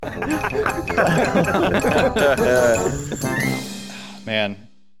Man,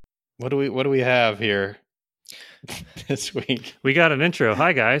 what do we have here this week? We got an intro.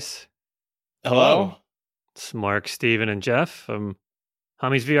 Hi, guys. Hello. It's Mark, Steven, and Jeff from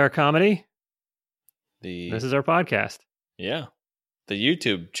Hummies VR Comedy. This is our podcast. Yeah. The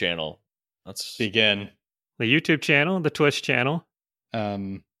YouTube channel. Let's Begin. The YouTube channel, the Twitch channel. Do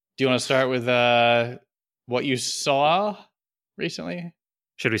you want to start with what you saw recently?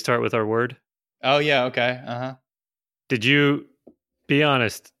 Should we start with our word? Oh yeah, okay. Uh-huh. Did you, be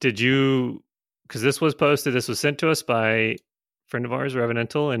honest, because this was posted, this was sent to us by a friend of ours,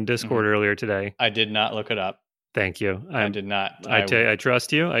 Revenantal, in Discord earlier today. I did not look it up. Thank you. I did not. I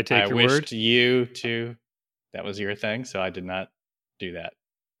trust you. I take your wished word. you to. That was your thing, so I did not do that.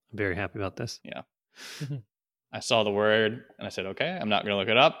 I'm very happy about this. Yeah. I saw the word and I said, okay, I'm not going to look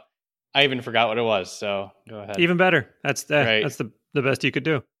it up. I even forgot what it was, so go ahead. Even better. That's Great. That's the best you could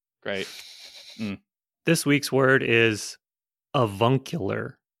do. Great. This week's word is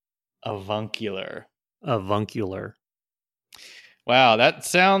avuncular. Avuncular. Avuncular. Wow, that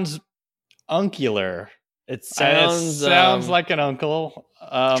sounds uncular. It sounds like an uncle.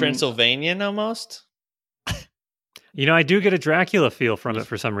 Transylvanian almost. You know, I do get a Dracula feel from it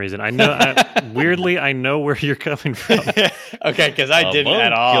for some reason. I know, weirdly, I know where you're coming from. Okay, because I didn't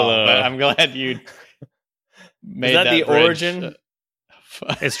at all. But I'm glad you made that the bridge. origin?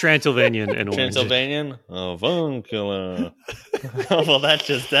 It's Transylvanian in origin. Transylvanian? Avuncular. Well,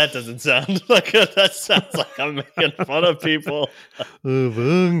 that doesn't sound like that sounds like I'm making fun of people.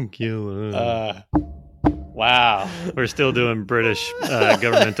 Avuncular. Wow. We're still doing British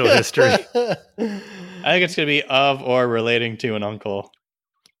governmental history. I think it's going to be of or relating to an uncle.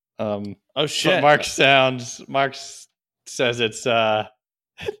 Oh, shit. Mark says it's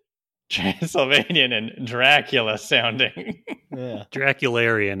Transylvanian and Dracula sounding. Yeah.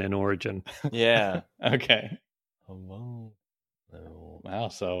 Dracularian in origin. Yeah. Okay. Oh, Wow.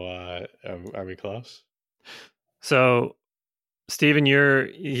 So are we close? So, Stephen,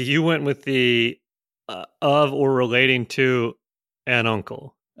 you went with the of or relating to an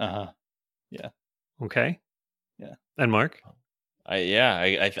uncle. Uh-huh. Yeah. Okay. Yeah. And Mark?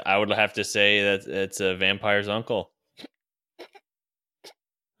 I would have to say that it's a vampire's uncle.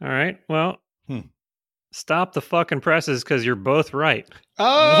 All right. Well, stop the fucking presses because you're both right.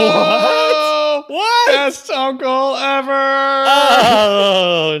 Oh, What? Best uncle ever!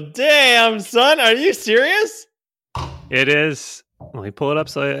 Oh, damn, son. Are you serious? It is. Let me pull it up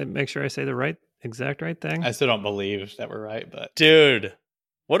so I make sure I say the exact right thing. I still don't believe that we're right, but Dude,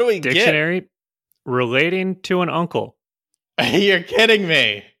 what do we get? Dictionary relating to an uncle. you're kidding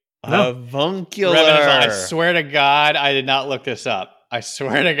me. No. Avuncular. Revenant, I swear to God, I did not look this up. I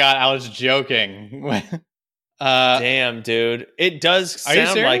swear to God, I was joking. Damn, dude. It does Are you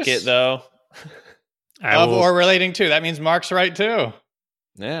sound like serious? it, though. Or relating to. That means Mark's right too.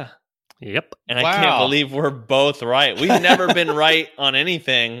 Yeah. Yep. And I Wow. can't believe we're both right. We've never been right on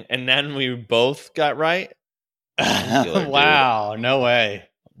anything, and then we both got right. Dude. Wow, no way.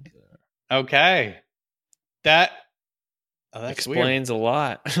 Okay. That that's explains a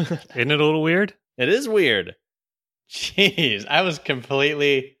lot. Isn't it a little weird? It is weird. weird. Jeez, I was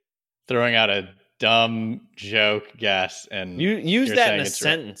completely throwing out a dumb joke guess, and You use you're that saying in a it's right.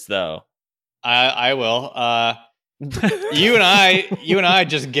 sentence, though. I will. You and I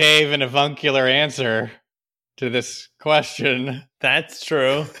just gave an avuncular answer to this question. That's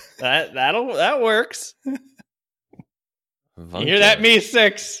true. That works. You hear that, me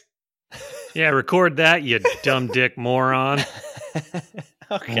six? Yeah, record that, you dumb dick moron.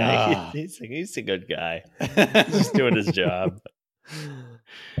 Okay, Ah. he's a good guy. He's just doing his job.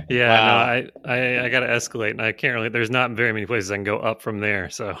 Yeah, Wow. no, I got to escalate, and I can't really. There's not very many places I can go up from there.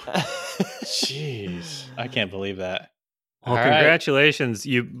 So, Jeez, I can't believe that. well, All right. congratulations,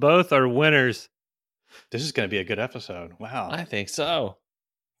 you both are winners. This is going to be a good episode. Wow, I think so.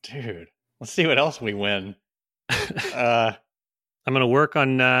 dude. Let's see what else we win. I'm going to work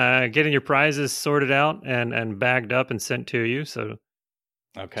on getting your prizes sorted out and bagged up and sent to you. So,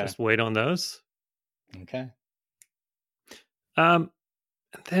 Okay. just wait on those. Okay. And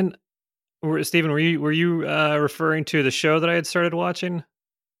then, Stephen, were you referring to the show that I had started watching?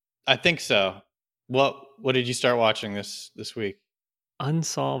 I think so. What did you start watching this week?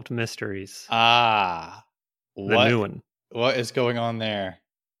 Unsolved Mysteries. The The new one. What is going on there?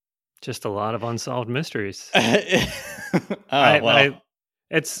 Just a lot of unsolved mysteries. Well.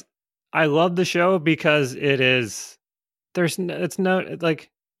 I love the show because it's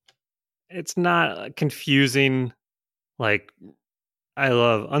not confusing. Like, I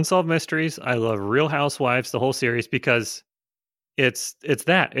love Unsolved Mysteries. I love Real Housewives, the whole series, because it's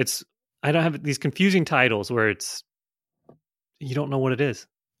that. I don't have these confusing titles where you don't know what it is.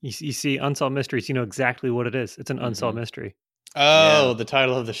 You see Unsolved Mysteries, you know exactly what it is. It's an unsolved mystery. Oh, Yeah. the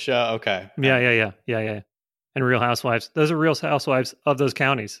title of the show. Okay. Yeah. And Real Housewives. Those are Real Housewives of those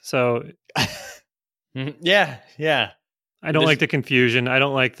counties. So Yeah. I don't like the confusion. I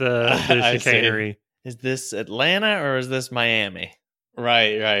don't like the I see. chicanery. Is this Atlanta or is this Miami?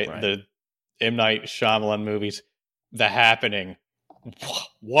 Right. Right. The M. Night Shyamalan movies. The Happening.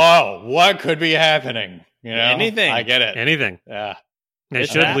 Whoa, what could be happening? You know, Anything. I get it. Anything. Yeah. They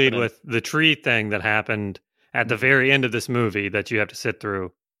It's should lead happening. with the tree thing that happened at the very end of this movie that you have to sit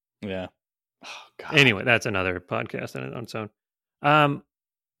through. Yeah. Oh, God. Anyway, that's another podcast on its own.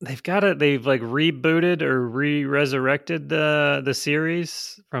 They've like rebooted or resurrected the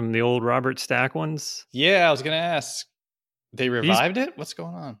series from the old Robert Stack ones. Yeah, I was gonna ask. They revived it? What's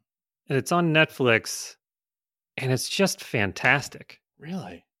going on? It's on Netflix, and it's just fantastic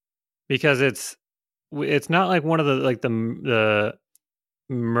Really? because it's not like one of the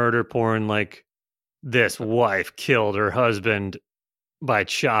murder porn, like this wife killed her husband by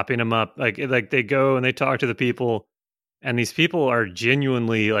chopping him up. Like they go and they talk to the people, and these people are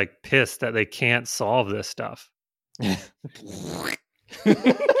genuinely like pissed that they can't solve this stuff.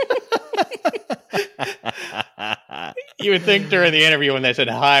 You would think during the interview when they said,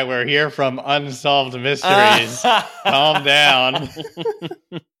 "Hi, we're here from Unsolved Mysteries." Calm down.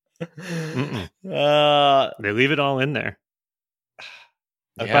 They leave it all in there.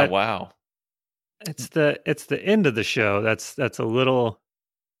 Yeah, But wow. it's the end of the show that's a little,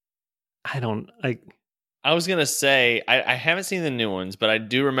 I don't like. I was gonna say I haven't seen the new ones, but I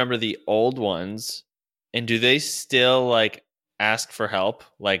do remember the old ones. And do they still like ask for help,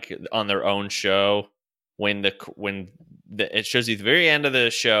 like on their own show when it shows you the very end of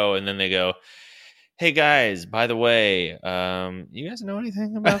the show, and then they go, "Hey guys, by the way, you guys know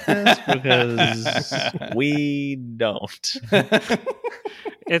anything about this? Because we don't."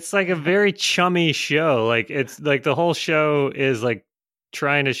 It's like a very chummy show. Like it's like the whole show is like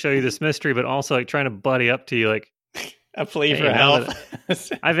trying to show you this mystery, but also like trying to buddy up to you. Like A plea Hey, for now help.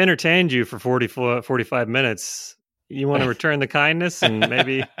 I've entertained you for 45 minutes. You want to return the kindness and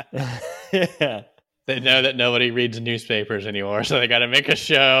maybe Yeah. They know that nobody reads newspapers anymore, so they got to make a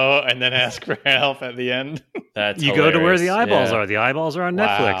show and then ask for help at the end. That's you go to where the hilarious. eyeballs Yeah. are. The eyeballs are on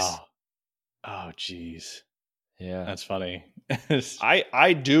Netflix. Wow. Oh, jeez. Yeah. That's funny.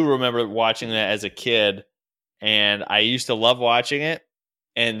 I do remember watching that as a kid, and I used to love watching it.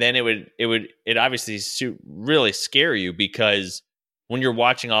 And then it obviously really scare you, because when you're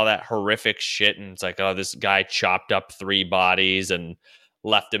watching all that horrific shit, and it's like, oh, this guy chopped up 3 bodies and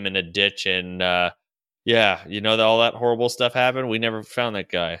left him in a ditch, and yeah, you know that all that horrible stuff happened. We never found that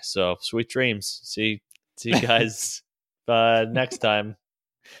guy. So sweet dreams. See you guys next time.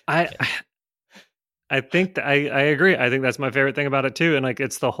 I think I agree. I think that's my favorite thing about it too. And like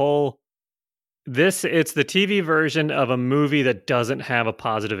it's the TV version of a movie that doesn't have a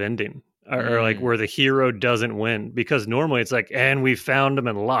positive ending, or like where the hero doesn't win, because normally it's like, and we found him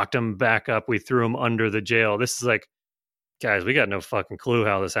and locked him back up. We threw him under the jail. This is like, guys, we got no fucking clue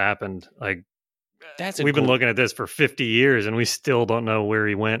how this happened. Like we've been looking at this for 50 years and we still don't know where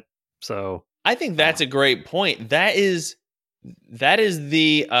he went. So I think that's a great point. That is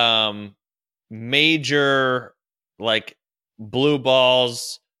the major, like, blue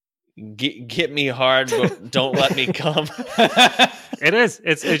balls, get me hard, but don't let me come. It is.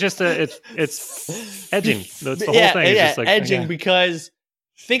 It's just it's edging. That's the whole thing. It's just like edging, because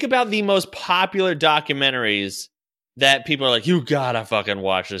think about the most popular documentaries that people are like, you gotta fucking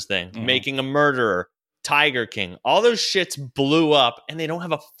watch this thing. Making a Murderer, Tiger King, all those shits blew up, and they don't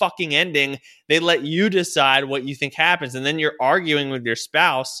have a fucking ending. They let you decide what you think happens, and then you're arguing with your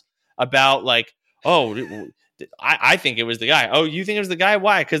spouse about like, oh, I think it was the guy. Oh, you think it was the guy?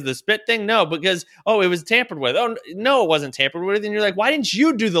 Why? Because the spit thing? No, because, oh, it was tampered with. Oh, no, it wasn't tampered with. And you're like, why didn't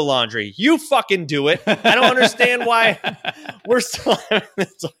you do the laundry? You fucking do it. I don't understand why we're still having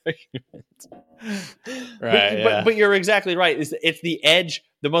this argument. Right. But you're exactly right. It's the edge.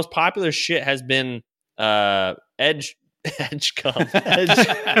 The most popular shit has been edge cum.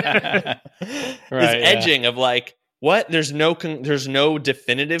 Right, This edging of like, what? There's no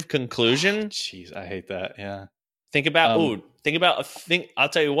definitive conclusion. Jeez, I hate that. Yeah. Think about I'll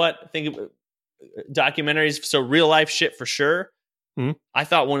tell you what. Think of documentaries. So real life shit for sure. Mm-hmm. I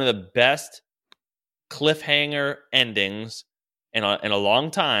thought one of the best cliffhanger endings in a long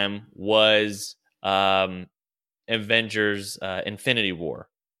time was Avengers Infinity War.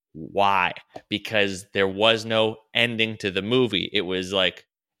 Why? Because there was no ending to the movie. It was like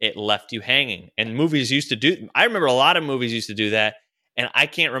it left you hanging. And movies used to do. I remember a lot of movies used to do that, and I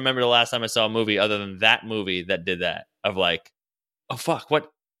can't remember the last time I saw a movie other than that movie that did that. Of like, oh fuck,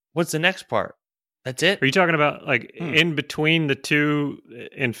 what's the next part? That's it. Are you talking about like in between the two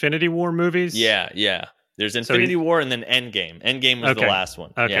Infinity War movies? Yeah. There's Infinity War and then Endgame. Endgame was the last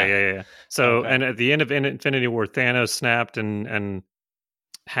one. Okay, yeah. So, and at the end of Infinity War, Thanos snapped and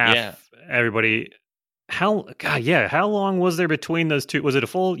half everybody. How long was there between those two? Was it a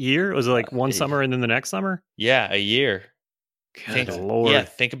full year? Was it like one summer and then the next summer? Yeah, a year. Good Lord. Yeah,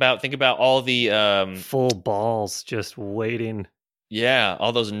 think about all the full balls just waiting. Yeah,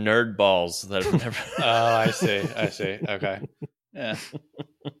 all those nerd balls that have never. Oh, I see. Okay. Yeah.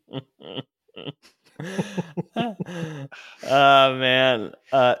 Oh man.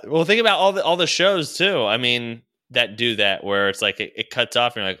 Well, think about all the shows too. I mean, that do that where it's like it cuts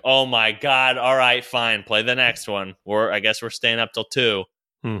off and you're like, oh my god, all right, fine, play the next one. Or I guess we're staying up till 2.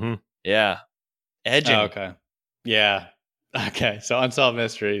 Mm-hmm. Yeah, edging. Oh, okay. Yeah. Okay. So Unsolved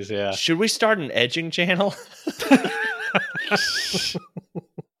Mysteries. Yeah. Should we start an edging channel?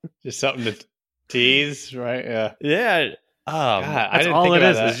 Just something to tease, right? Yeah. Yeah. God, that's all it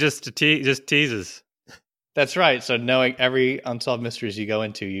is. It's just just teases. That's right. So knowing every Unsolved Mysteries you go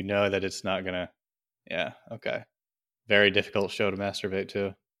into, you know that it's not gonna. Yeah. Okay. Very difficult show to masturbate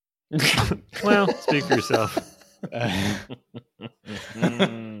to. Well, speak for yourself. I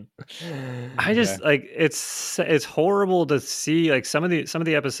just like it's horrible to see like some of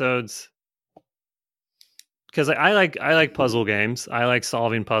the episodes because I like puzzle games. I like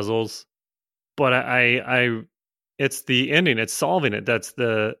solving puzzles, but I it's the ending. It's solving it. That's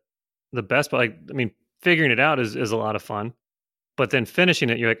the best. But like I mean, figuring it out is a lot of fun, but then finishing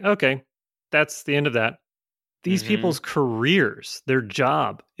it, you're like, okay, that's the end of that. These people's careers, their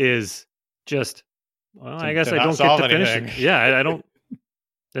job is just. Well, I guess I don't get to finish it. Yeah, I don't.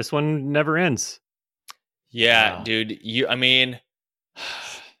 This one never ends. Yeah, wow. Dude. I mean,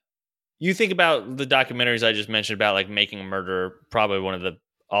 you think about the documentaries I just mentioned about like Making a Murderer, probably one of the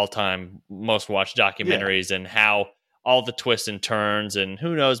all-time most watched documentaries, and how all the twists and turns, and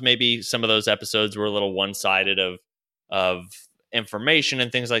who knows, maybe some of those episodes were a little one-sided of information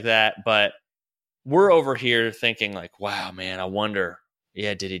and things like that. But we're over here thinking like, wow, man, I wonder.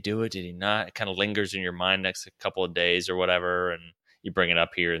 Yeah, did he do it? Did he not? It kind of lingers in your mind next couple of days or whatever, and you bring it up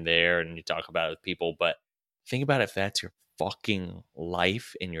here and there, and you talk about it with people. But think about if that's your fucking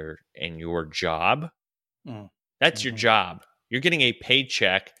life and your job. That's your job. You're getting a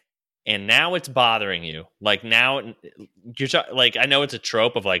paycheck, and now it's bothering you. Like now, you're like I know it's a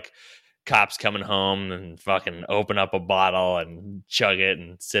trope of like cops coming home and fucking open up a bottle and chug it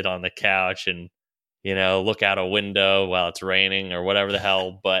and sit on the couch and. Look out a window while it's raining or whatever the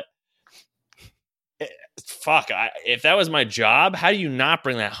hell. But fuck, if that was my job, how do you not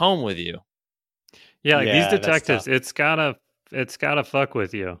bring that home with you? Yeah, like these detectives, it's gotta fuck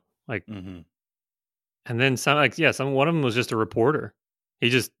with you. Like, and then one of them was just a reporter. He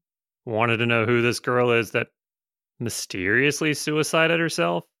just wanted to know who this girl is that mysteriously suicided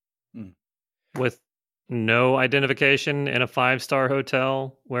herself with no identification in a 5-star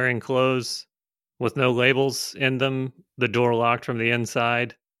hotel, wearing clothes. With no labels in them, the door locked from the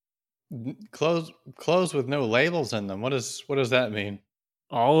inside. Clothes with no labels in them. What does that mean?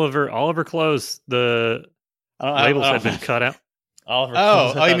 All of her clothes, the labels had been cut out. All of her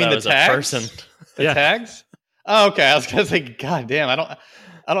clothes. Oh, you mean the tags? The tags? Oh, okay. I was gonna say, God damn, I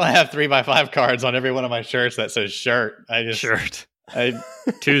don't have 3x5 cards on every one of my shirts that says shirt.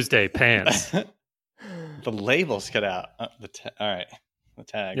 Tuesday pants. The labels cut out. All right, the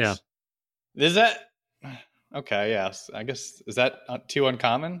tags. Yeah. Is that okay? Yes, I guess is that too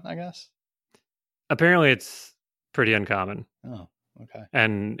uncommon? I guess. Apparently, it's pretty uncommon. Oh, okay.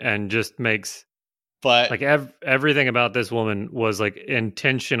 And just makes, but like everything about this woman was like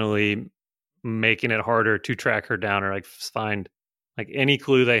intentionally making it harder to track her down or like find like any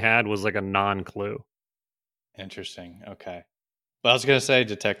clue they had was like a non-clue. Interesting. Okay. But I was gonna say,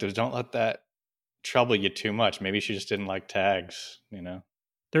 detectives, don't let that trouble you too much. Maybe she just didn't like tags.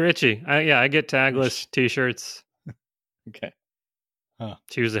 They're itchy. I get tagless T-shirts. Okay. Huh.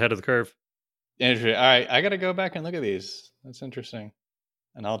 She was ahead of the curve. Interesting. All right, I got to go back and look at these. That's interesting,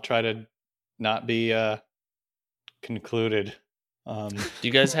 and I'll try to not be concluded. Do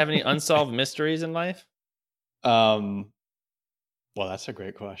you guys have any unsolved mysteries in life? Well, that's a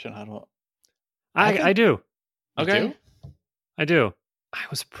great question. I don't. I do. Okay. I do. I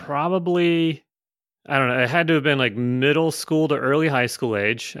was probably. I don't know. It had to have been like middle school to early high school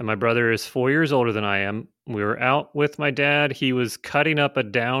age. And my brother is 4 years older than I am. We were out with my dad. He was cutting up a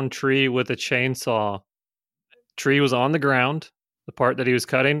down tree with a chainsaw. Tree was on the ground. the part that he was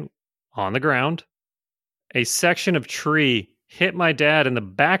cutting, on the ground. A section of tree hit my dad in the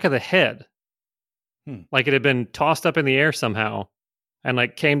back of the head. Like it had been tossed up in the air somehow and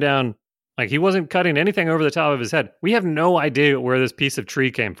like came down. Like he wasn't cutting anything over the top of his head. We have no idea where this piece of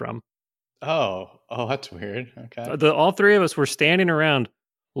tree came from. Oh, that's weird. Okay. All three of us were standing around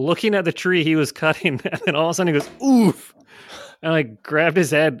looking at the tree he was cutting, and then all of a sudden he goes, "Oof!" and like grabbed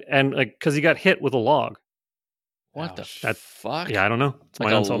his head and like because he got hit with a log. What the That's- fuck? Yeah, I don't know. It's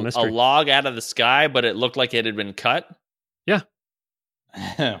Like my unsolved a mystery. log out of the sky, but it looked like it had been cut.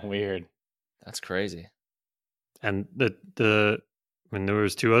 Weird. That's crazy. And there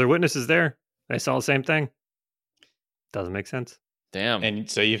was 2 other witnesses there. They saw the same thing. Doesn't make sense. Damn. And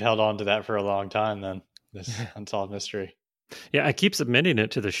so you've held on to that for a long time then, this unsolved mystery. Yeah, I keep submitting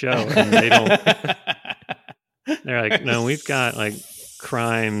it to the show, and they don't. They're like, no, we've got like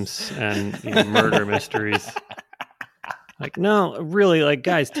crimes and murder mysteries. Like, no, really, like,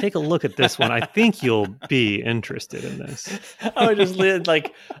 guys, take a look at this one. I think you'll be interested in this. I would just lead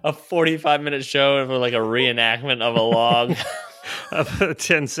like a 45-minute show for like a reenactment of a log. Of a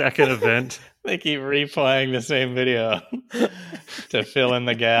 10-second event. They keep replaying the same video to fill in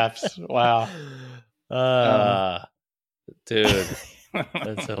the gaps. Wow. Dude,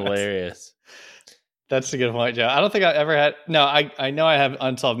 that's hilarious. That's a good point, Joe. I don't think I ever had. No, I know I have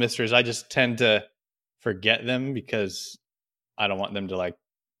unsolved mysteries. I just tend to forget them because I don't want them to like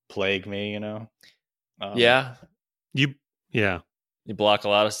plague me, Yeah. You block a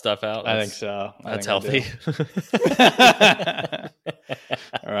lot of stuff out. I think so. That's I think healthy.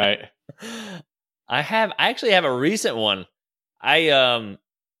 All right. I actually have a recent one. I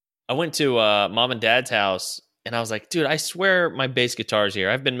went to mom and dad's house and I was like, dude, I swear my bass guitar's here.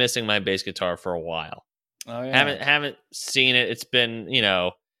 I've been missing my bass guitar for a while. Oh yeah. Haven't seen it. It's been,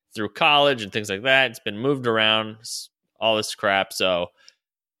 through college and things like that. It's been moved around, all this crap. So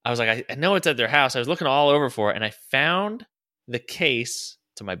I was like, I know it's at their house. I was looking all over for it and I found the case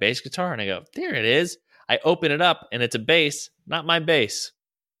to my bass guitar and I go, there it is. I open it up and it's a bass, not my bass.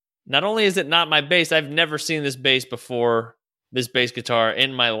 Not only is it not my bass, I've never seen this bass before, this bass guitar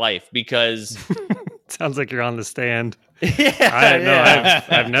in my life because sounds like you're on the stand. Yeah,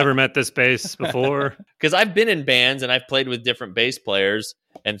 I've never met this bass before. Because I've been in bands and I've played with different bass players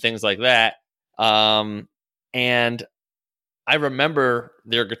and things like that. And I remember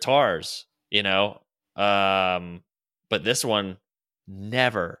their guitars, but this one,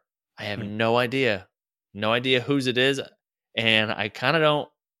 never. I have no idea whose it is. And I kind of don't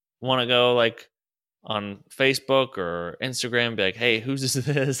want to go like on Facebook or Instagram and be like, hey, whose is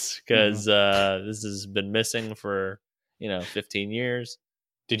this? Because this has been missing for 15 years.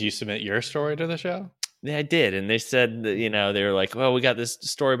 Did you submit your story to the show? Yeah, I did, and they said that, they were like, well, we got this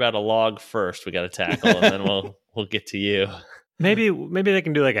story about a log first we got to tackle, and then we'll get to you. Maybe they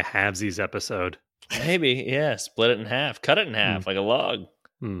can do like a halvesies episode. Maybe, yeah, split it in half, cut it in half like a log.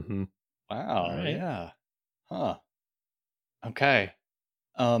 Mm-hmm. Wow, All right. yeah. Huh. Okay.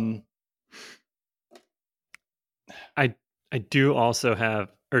 I do also have,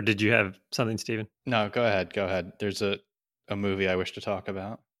 or did you have something, Steven? No, go ahead. There's a movie I wish to talk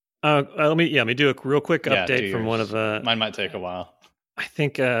about. Let me do a real quick Yeah, update do from one yours. of Mine might take a while. I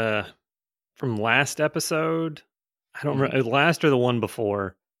think from last episode. I don't remember last or the one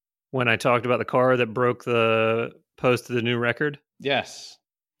before when I talked about the car that broke the post of the new record. Yes.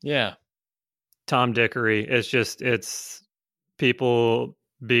 Yeah. Tom Dickory. It's people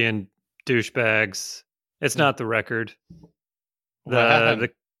being douchebags. It's not the record. What happened?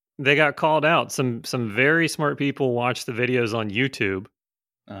 They got called out. Some very smart people watched the videos on YouTube.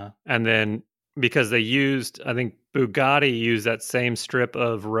 And then because I think Bugatti used that same strip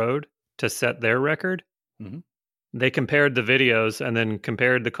of road to set their record. Mm-hmm. They compared the videos and then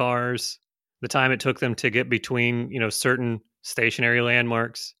compared the cars, the time it took them to get between, certain stationary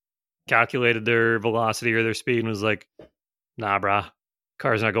landmarks, calculated their velocity or their speed and was like, nah, brah,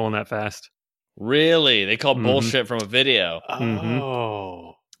 car's not going that fast. Really? They called bullshit from a video.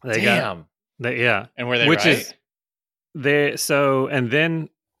 Oh. Damn. Yeah. And were they Which right? And then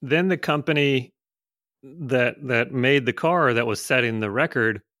the company that made the car that was setting the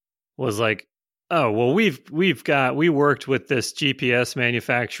record was like, oh, well, we worked with this GPS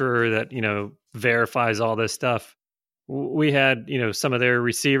manufacturer that, verifies all this stuff. We had, some of their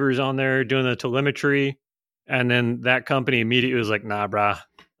receivers on there doing the telemetry. And then that company immediately was like, nah, brah,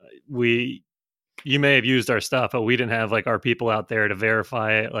 you may have used our stuff, but we didn't have like our people out there to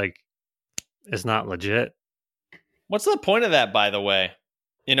verify it. Like, it's not legit. What's the point of that, by the way?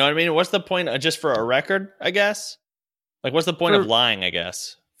 You know what I mean? What's the point just for a record, I guess? Like, what's the point of lying, I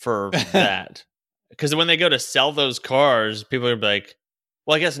guess, for that? Because when they go to sell those cars, people are like,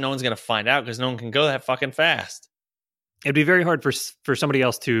 well, I guess no one's going to find out because no one can go that fucking fast. It'd be very hard for somebody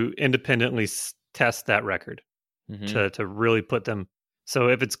else to independently test that record to really put them. So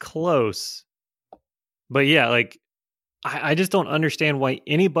if it's close, but yeah, like I just don't understand why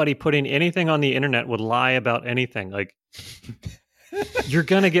anybody putting anything on the internet would lie about anything. Like you're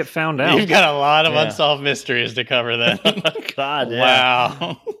gonna get found out. You've got a lot of unsolved mysteries to cover then. God, yeah.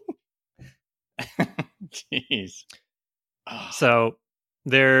 Wow. Jeez. So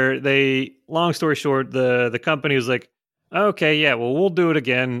they long story short, the company was like, okay, yeah, well, we'll do it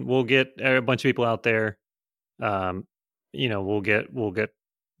again. We'll get a bunch of people out there. We'll get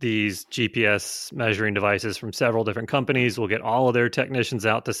these GPS measuring devices from several different companies. We'll get all of their technicians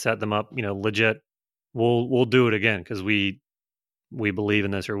out to set them up, legit. We'll do it again because we believe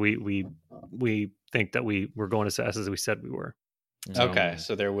in this, or we think that we're going as fast as we said we were. Okay,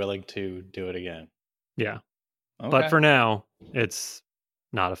 so they're willing to do it again. Yeah. Okay. But for now, it's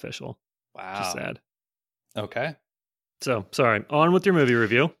not official. Wow. Just sad. Okay. So, sorry. On with your movie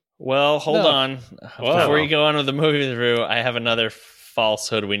review. Well, hold on. Whoa. Before you go on with the movie review, I have another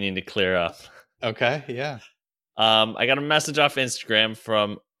falsehood we need to clear up. Okay, yeah. I got a message off Instagram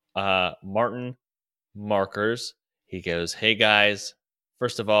from Martin Markers. He goes, "Hey guys,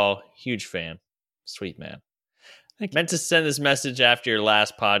 first of all, huge fan. Sweet man. Meant to send this message after your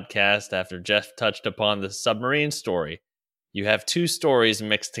last podcast after Jeff touched upon the submarine story. You have two stories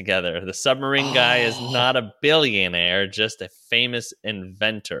mixed together. The submarine guy is not a billionaire, just a famous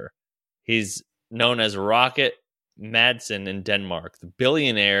inventor. He's known as Rocket Madsen in Denmark. The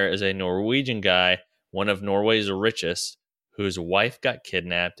billionaire is a Norwegian guy, one of Norway's richest, whose wife got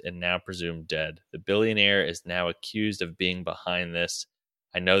kidnapped and now presumed dead. The billionaire is now accused of being behind this.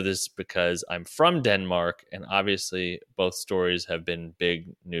 I know this because I'm from Denmark, and obviously both stories have been big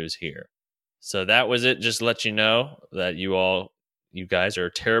news here." So that was it. Just to let you know that you guys are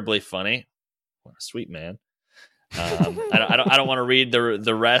terribly funny. What a sweet man. I don't want to read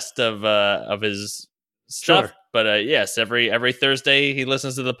the rest of his stuff, Sure. but yes, every Thursday he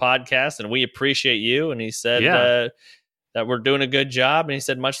listens to the podcast, and we appreciate you. And he said that we're doing a good job, and he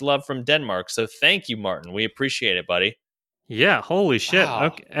said much love from Denmark. So thank you, Martin. We appreciate it, buddy. Yeah, holy shit. Wow.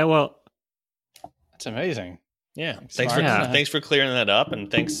 Okay, well, That's amazing. Yeah, Smart. thanks for clearing that up, and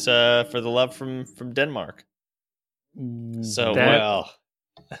thanks for the love from Denmark. So Well,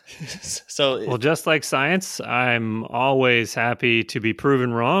 well, just like science, I'm always happy to be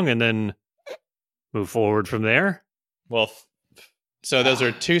proven wrong and then move forward from there. well, so those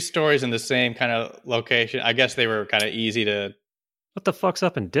are two stories in the same kind of location. I guess they were kind of easy to. What the fuck's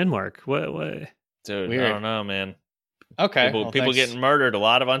up in Denmark? What? dude, Weird. I don't know, man. Okay. People thanks. getting murdered. A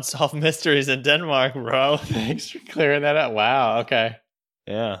lot of unsolved mysteries in Denmark, bro. Thanks for clearing that up. Wow. Okay.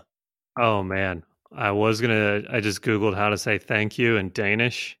 Yeah. Oh, man. I just Googled how to say thank you in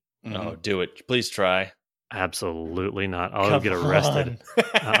Danish. Oh, do it. Please try. Absolutely not. I'll Come get arrested.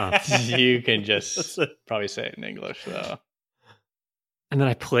 on. You can just probably say it in English, though. And then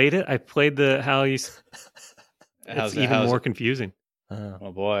I played it. I played how you. How's It's even more confusing.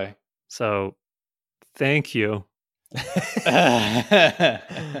 Oh, boy. So, thank you.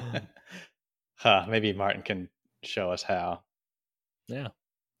 Maybe Martin can show us how. Yeah.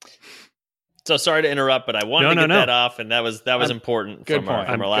 So sorry to interrupt, but I wanted to get that off, and that was important Good from our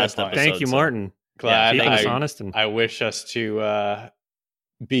point. last Good point. episode. Thank you, so- Martin. Glad Keeping us honest. And I wish us to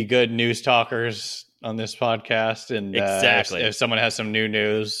be good news talkers on this podcast, and Exactly. if someone has some new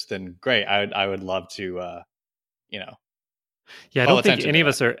news, then great. I would love to, yeah, I call don't think attention any to of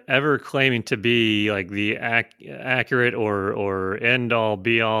us are ever claiming to be like the accurate or end all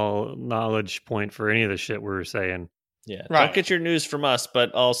be all knowledge point for any of the shit we're saying. Yeah. Right. Don't get your news from us,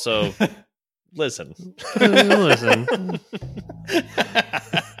 but also listen. Listen,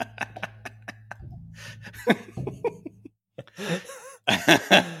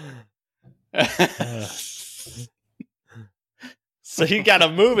 So you got a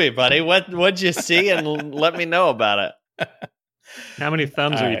movie, buddy. What'd you see, and let me know about it. how many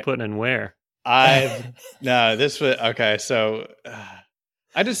thumbs All are you right. putting in where? This was okay. So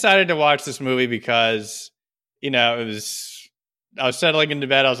I decided to watch this movie because I was settling into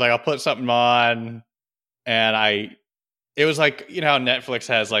bed. I was like, I'll put something on, and it was like, how Netflix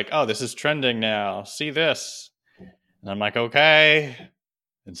has like, oh, this is trending now. See this, and I'm like, okay,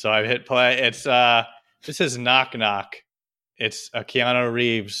 and so I hit play. It's this is Knock Knock. It's a Keanu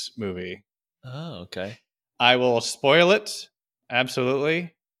Reeves movie. Oh, okay. I will spoil it.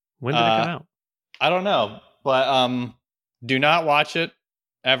 Absolutely. When did it come out? I don't know, but do not watch it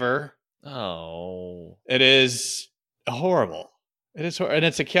ever. Oh. It is horrible. It is, and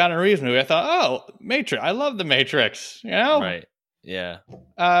it's a Keanu Reeves movie. I thought, oh, Matrix. I love the Matrix. You know, Right. Yeah.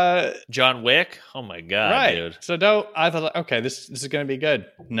 Uh, John Wick. Oh my god, right. dude. So I thought, okay, this is going to be good.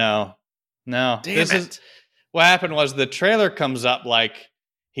 No. Damn this it. is what happened. Was the trailer comes up like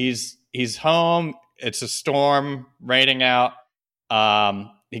he's home. It's a storm raining out.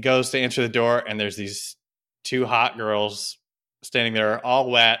 He goes to answer the door, and there's these two hot girls standing there,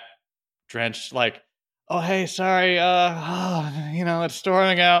 all wet, drenched. Like, oh hey, sorry. It's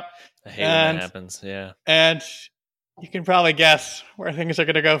storming out. I hate when that happens. Yeah. And you can probably guess where things are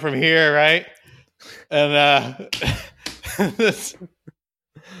going to go from here, right? And this,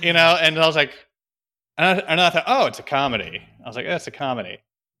 and I was like, and I thought, oh, it's a comedy. I was like, that's a comedy.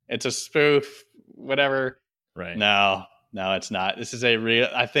 It's a spoof, whatever. Right. No, it's not. This is a real.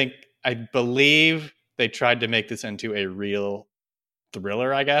 I believe they tried to make this into a real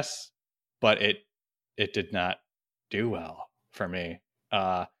thriller, I guess, but it did not do well for me.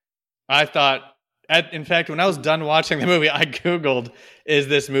 I thought. In fact, when I was done watching the movie, I Googled, is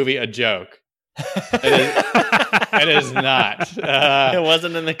this movie a joke? It is not. It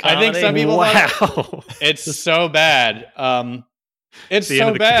wasn't in the comedy? I think some people wow. It's so bad. It's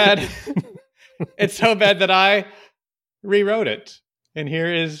so bad. It's so bad that I rewrote it. And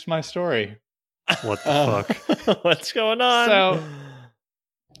here is my story. What the fuck? What's going on? So,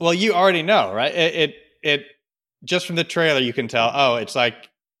 well, you already know, right? It just from the trailer, you can tell, oh, it's like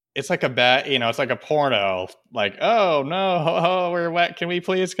a bad, it's like a porno. Like, oh no, we're wet. Can we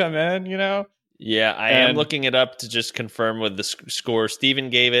please come in? Yeah, I am looking it up to just confirm with the score. Steven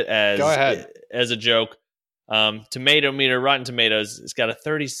gave it as a joke. Tomato meter, Rotten Tomatoes, it's got a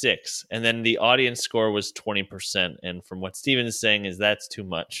 36, and then the audience score was 20%. And from what Steven is saying, that's too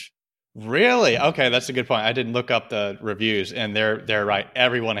much. Really? Okay, that's a good point. I didn't look up the reviews, and they're right.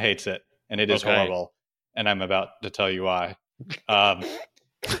 Everyone hates it, and it is horrible. And I'm about to tell you why.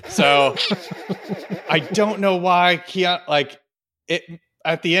 So I don't know why Keanu,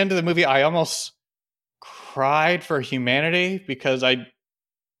 at the end of the movie, I almost cried for humanity because I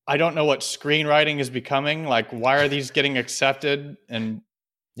don't know what screenwriting is becoming. Like, why are these getting accepted? And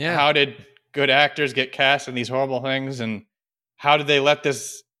how did good actors get cast in these horrible things? And how did they let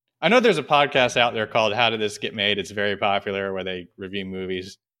this? I know there's a podcast out there called How Did This Get Made? It's very popular where they review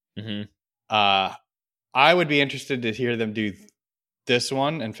movies. Mm-hmm. I would be interested to hear them do this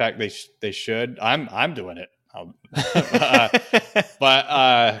one. In fact, they should. I'm doing it.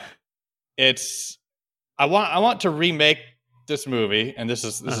 But it's I want to remake this movie, and this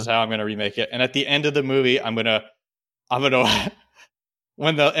is how I'm going to remake it. And at the end of the movie, I'm gonna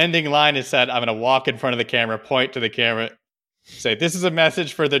when the ending line is said, I'm gonna walk in front of the camera, point to the camera, say, "This is a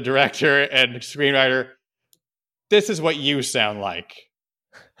message for the director and screenwriter. This is what you sound like."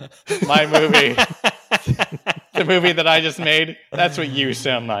 My movie. The movie that I just made, that's what you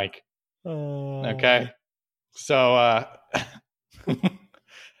sound like. Okay? So,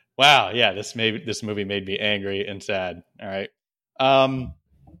 wow, yeah, this movie made me angry and sad. All right.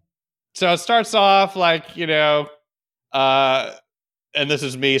 So it starts off like, and this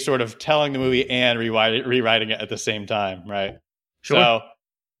is me sort of telling the movie and rewriting it at the same time, right? Sure. So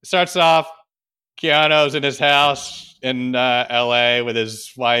it starts off, Keanu's in his house in LA with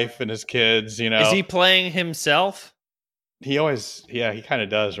his wife and his kids, Is he playing himself? He always, he kind of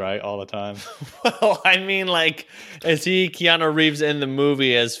does, right? All the time. Well, I mean, is he Keanu Reeves in the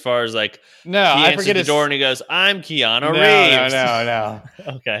movie as far as no, I forget his door and he goes, I'm Keanu Reeves. No.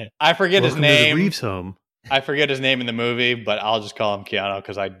 Okay. I forget Welcome his name. To the Reeves home. I forget his name in the movie, but I'll just call him Keanu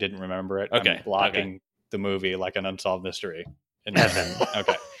because I didn't remember it. Okay. I'm blocking the movie like an unsolved mystery. Evan.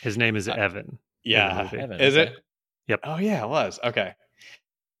 Okay. His name is Evan. Yeah. Evan, Is it? Yep. Oh, yeah, it was. Okay.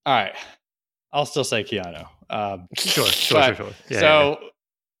 All right. I'll still say Keanu. Sure.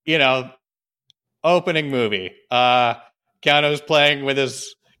 Yeah, opening movie. Keanu's playing with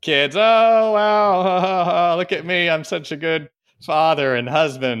his kids. Oh, wow. Look at me. I'm such a good father and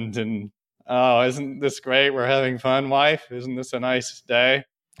husband. And, oh, isn't this great? We're having fun, wife. Isn't this a nice day?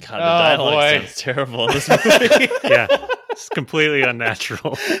 God, the dialogue sounds terrible in this movie. Yeah. It's completely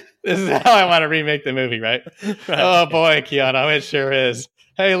unnatural. This is how I want to remake the movie, right? Oh, boy, Keanu. It sure is.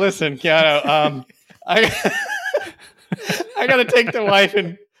 Hey, listen, Keanu. I got to take the wife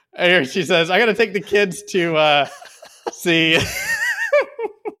and here she says, I got to take the kids to see.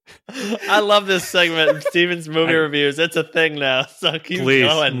 I love this segment. Steven's movie reviews. It's a thing now. So keep Please,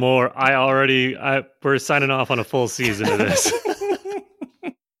 going. more. We're signing off on a full season of this.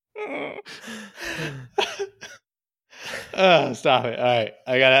 Oh, stop it. All right.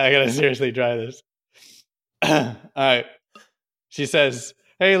 I gotta seriously try this. All right. She says,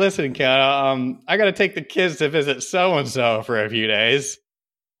 hey, listen, Keanu, I got to take the kids to visit so-and-so for a few days.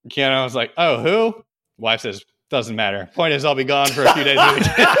 Keanu was like, oh, who? Wife says, doesn't matter. Point is, I'll be gone for a few days with the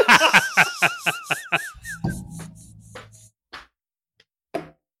kids.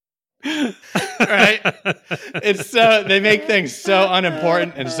 Right? It's so, they make things so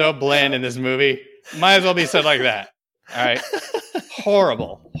unimportant and so bland in this movie. Might as well be said like that. All right.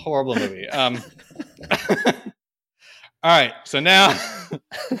 Horrible movie. All right. So now,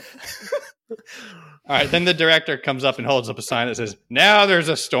 all right. Then the director comes up and holds up a sign that says, now there's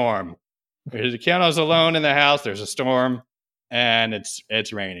a storm. Keanu's alone in the house. There's a storm and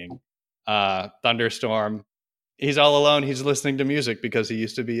it's raining. Thunderstorm. He's all alone. He's listening to music because he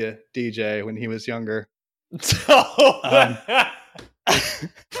used to be a DJ when he was younger.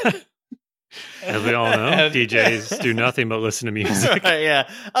 As we all know, DJs do nothing but listen to music. Yeah.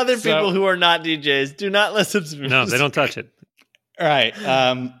 Other people who are not DJs do not listen to music. No, they don't touch it. Right.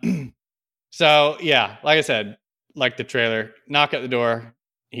 So, yeah, like I said, like the trailer, knock at the door.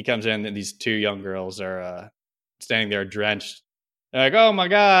 He comes in, and these two young girls are standing there drenched. They're like, oh, my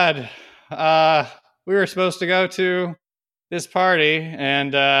God. We were supposed to go to this party,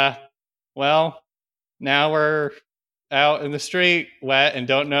 and, well, now we're out in the street, wet, and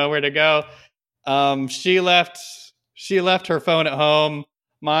don't know where to go. She left her phone at home.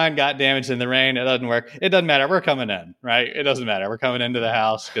 Mine got damaged in the rain. It doesn't work. It doesn't matter. We're coming in, right? It doesn't matter. We're coming into the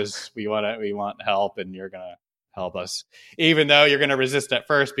house because we want help, and you're gonna help us, even though you're gonna resist at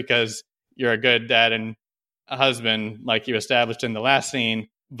first because you're a good dad and a husband, like you established in the last scene.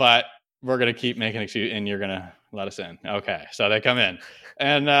 But we're gonna keep making excuses, and you're gonna let us in. Okay, so they come in,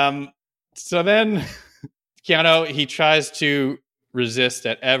 and so then Keanu, he tries to resist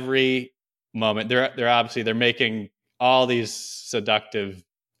at every moment. They're making all these seductive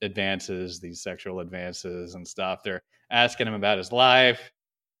advances, these sexual advances and stuff. They're asking him about his life,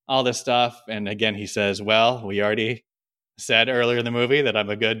 all this stuff. And again, he says, well, we already said earlier in the movie that I'm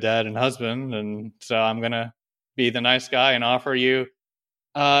a good dad and husband. And so I'm going to be the nice guy and offer you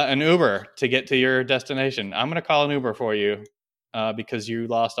an Uber to get to your destination. I'm going to call an Uber for you because you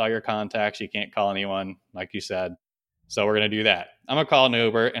lost all your contacts. You can't call anyone, like you said. So we're going to do that. I'm going to call an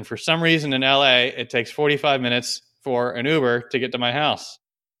Uber. And for some reason in LA, it takes 45 minutes for an Uber to get to my house.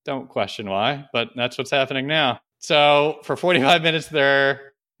 Don't question why, but that's what's happening now. So for 45 minutes,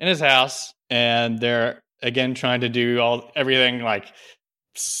 they're in his house, and they're, again, trying to do everything like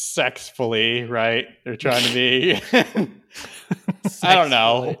sexfully, right? They're trying to be, I don't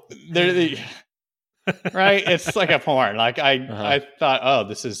know. Right? It's like a porn. Like I thought, oh,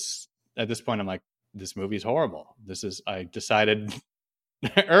 this is, at this point, I'm like, this movie's horrible. I decided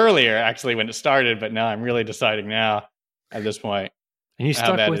earlier, actually, when it started, but now I'm really deciding now at this point. And you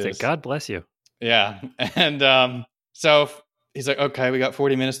stuck with it. God bless you. Yeah. And so he's like, okay, we got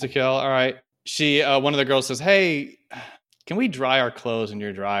 40 minutes to kill. All right. One of the girls says, hey, can we dry our clothes in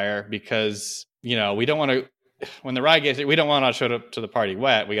your dryer? Because, we don't want to, when the ride gets here, we don't want to show up to the party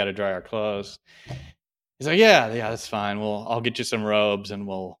wet. We got to dry our clothes. He's like, yeah, that's fine. I'll get you some robes and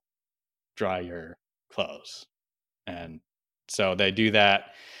we'll dry your clothes. And so they do that.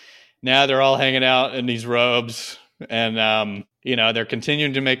 Now they're all hanging out in these robes, and they're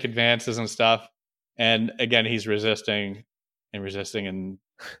continuing to make advances and stuff. And again, he's resisting and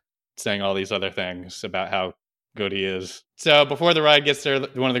saying all these other things about how good he is. So before the ride gets there,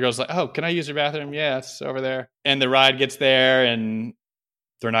 one of the girls is like, oh, can I use your bathroom? Yeah, it's over there. And the ride gets there and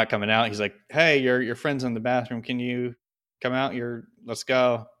they're not coming out. He's like, hey, your friend's in the bathroom. Can you come out? Let's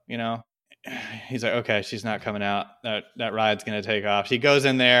go. He's like, okay, she's not coming out. That ride's going to take off. He goes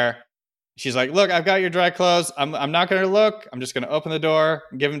in there. She's like, look, I've got your dry clothes. I'm not going to look. I'm just going to open the door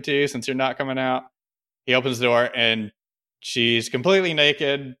and give them to you since you're not coming out. He opens the door and she's completely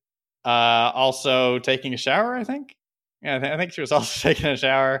naked. Also taking a shower, I think. Yeah, I think she was also taking a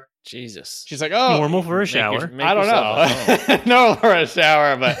shower. Jesus. She's like, oh. Normal for a shower. I don't know. Normal for a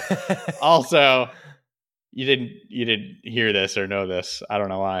shower, but also you didn't hear this or know this. I don't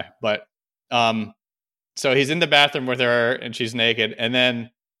know why. But so he's in the bathroom with her and she's naked. And then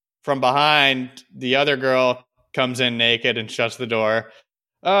from behind, the other girl comes in naked and shuts the door.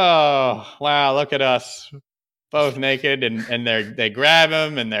 Oh, wow, look at us. Both naked, and they grab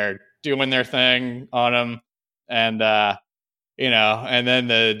him and they're doing their thing on him. And and then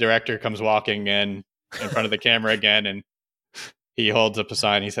the director comes walking in front of the camera again, and he holds up a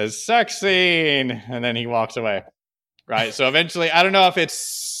sign. He says, sex scene. And then he walks away. Right. So eventually, I don't know if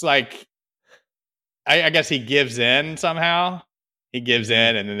it's like, I guess he gives in somehow. He gives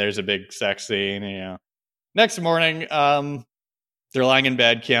in, and then there's a big sex scene. Next morning, they're lying in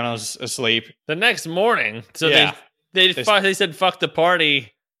bed. Keanu's asleep. The next morning, so yeah. They said fuck the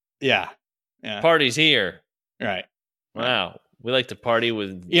party. Yeah. Party's here. Right. Wow. We like to party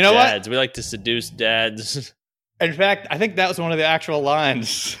with You know dads. what? We like to seduce dads. In fact, I think that was one of the actual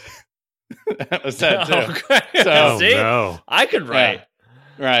lines that was said too. Okay. So- See? no. I could write.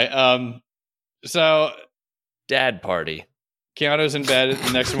 Right. So Dad party. Keanu's in bed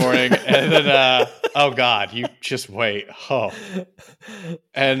the next morning, and then oh god, you just wait. Oh,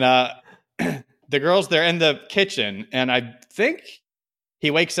 and the girls, they're in the kitchen, and I think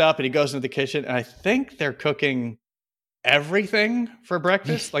he wakes up and he goes into the kitchen, and I think they're cooking everything for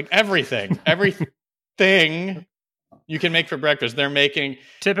breakfast, like everything you can make for breakfast. They're making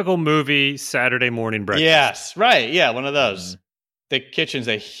Typical movie Saturday morning breakfast. yes, right, yeah, one of those. The kitchen's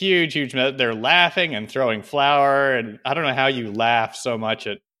a huge mess. They're laughing and throwing flour, and I don't know how you laugh so much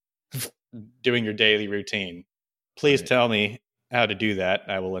at doing your daily routine. Please tell me how to do that.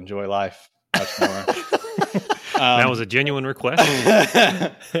 I will enjoy life much more. That was a genuine request.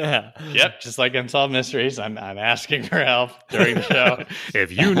 Yep, just like Unsolved Mysteries, I'm asking for help during the show.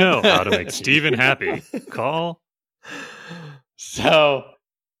 If you know how to make Steven happy, call. So,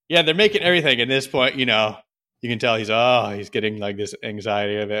 yeah, they're making everything. At this point, you know, you can tell he's getting like this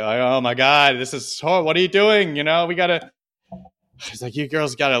anxiety of it. Like, oh my God, this is horrible. What are you doing? You know, he's like, you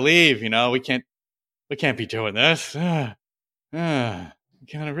girls gotta leave. You know, we can't be doing this. Keanu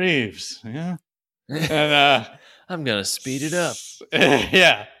Reeves. Yeah. And I'm gonna speed it up.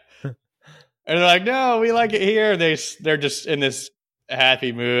 yeah. And they're like, no, we like it here. They're just in this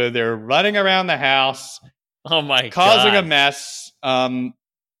happy mood. They're running around the house, Oh my god. causing a mess.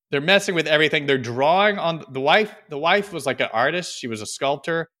 They're messing with everything. They're drawing on the wife. The wife was like an artist. She was a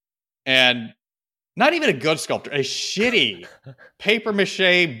sculptor, and not even a good sculptor, a shitty paper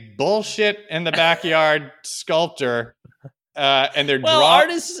mache bullshit in the backyard sculptor. And they're drawing. Art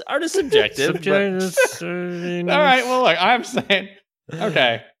is subjective. All right. Well, look, I'm saying,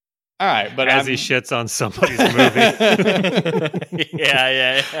 okay. All right. But As he shits on somebody's movie.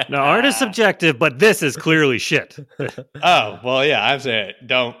 yeah. No, art is subjective, but this is clearly shit. Oh, well, yeah, I'm saying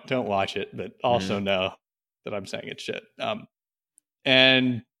don't watch it, but also know that I'm saying it's shit.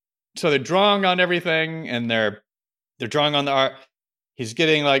 And so they're drawing on everything, and they're drawing on the art. He's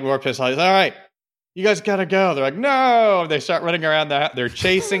getting like more pissed off. He's all right, you guys gotta go. They're like, no. They start running around they're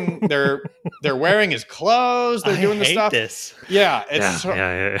chasing. They're wearing his clothes. They're doing the stuff. This. Yeah, it's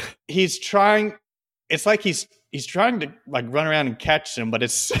Yeah. he's trying. It's like he's trying to like run around and catch them, but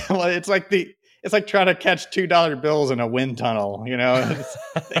it's like trying to catch $2 bills in a wind tunnel. You know,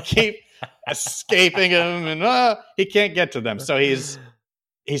 they keep escaping him, and he can't get to them. So he says,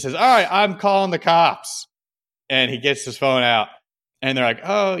 "All right, I'm calling the cops," and he gets his phone out, and they're like,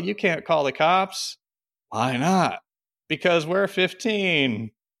 "Oh, you can't call the cops. Why not? Because we're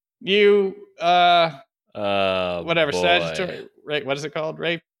 15. You whatever, boy. statutory rape. What is it called?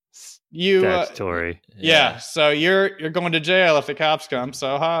 Rape. You Statutory. yeah. So you're going to jail if the cops come.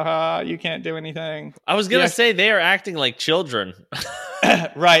 So you can't do anything. I was gonna Yeah. say they are acting like children.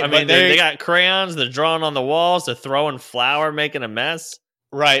 Right. I but mean, they got crayons. They're drawing on the walls. They're throwing flour, making a mess.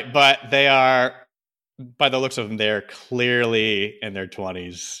 right, but they are. By the looks of them, they're clearly in their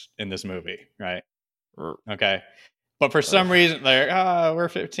 20s in this movie, right? Okay. But for some reason, they're we're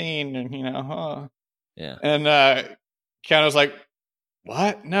 15, and Yeah. And Keanu's like,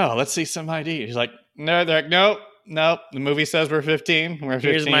 what? No, let's see some ID. He's like, no. They're like, nope. The movie says we're 15. We're 15.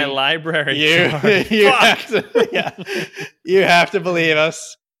 Here's my library. You you have to believe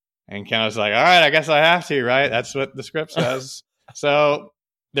us. And Keanu's like, all right, I guess I have to, right? That's what the script says. So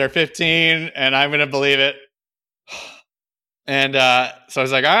they're 15, and I'm going to believe it. And so I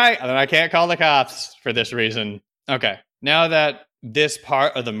was like, all right, then I can't call the cops for this reason. Okay, now that this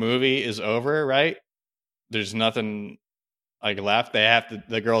part of the movie is over, right? There's nothing like left.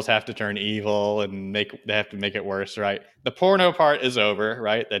 The girls have to turn evil, and they have to make it worse, right? The porno part is over,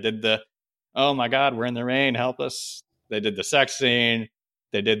 right? They did the, oh my God, we're in the rain, help us. They did the sex scene.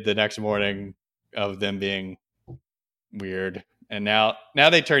 They did the next morning of them being weird. And now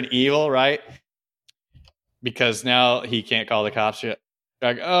they turn evil, right? Because now he can't call the cops yet.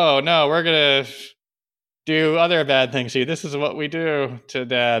 Like, oh no, we're gonna do other bad things here. This is what we do to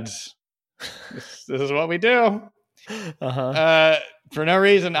dads. This is what we do. For no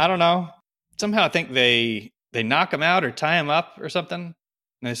reason. I don't know. Somehow I think they knock him out or tie him up or something, and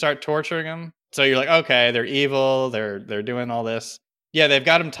they start torturing him. So you're like, okay, they're evil. They're doing all this. Yeah, they've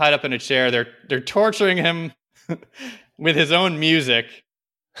got him tied up in a chair. They're torturing him with his own music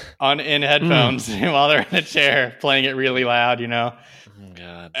in headphones while they're in a chair, playing it really loud, Oh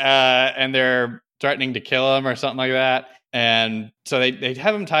God. and they're threatening to kill him or something like that. And so they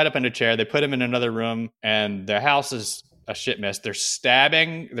have him tied up in a chair. They put him in another room, and their house is a shit mess. They're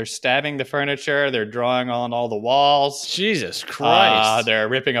stabbing the furniture. They're drawing on all the walls. Jesus Christ. They're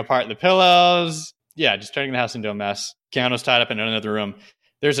ripping apart the pillows. Yeah, just turning the house into a mess. Keanu's tied up in another room.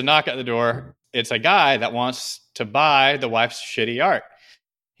 There's a knock at the door. It's a guy that wants to buy the wife's shitty art.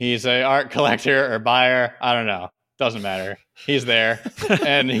 He's an art collector or buyer. I don't know. Doesn't matter. He's there.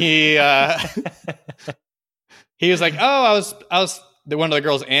 And he was like, oh, I was one of the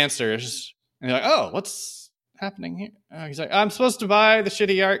girls answers. And they're like, oh, what's happening here? He's like, I'm supposed to buy the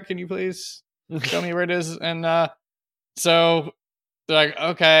shitty art. Can you please show me where it is? And so they're like,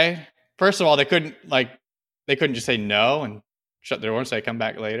 okay. First of all, they couldn't just say no and shut the door and say, come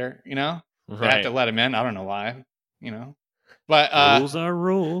back later, you know? Right. They have to let him in. I don't know why, you know? But rules are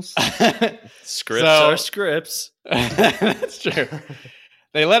rules. Scripts are scripts. That's true.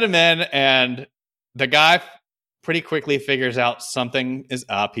 They let him in, and the guy pretty quickly figures out something is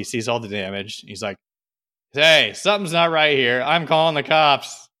up. He sees all the damage. He's like, hey, something's not right here. I'm calling the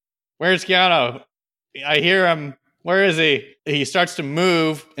cops. Where's Keanu? I hear him. Where is he? He starts to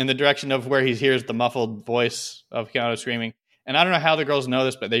move in the direction of where he hears the muffled voice of Keanu screaming. And I don't know how the girls know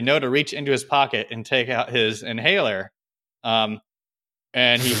this, but they know to reach into his pocket and take out his inhaler. And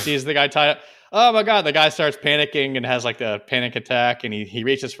he sees the guy tied up. Oh my God. The guy starts panicking and has like a panic attack, and he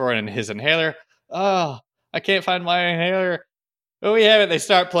reaches for it, and his inhaler. Oh, I can't find my inhaler. Oh, we have it. They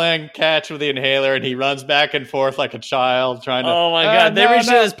start playing catch with the inhaler, and he runs back and forth like a child trying to. Oh my God. They reached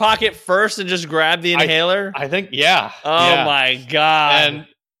in his pocket first and just grabbed the inhaler? I think, yeah. Oh my God.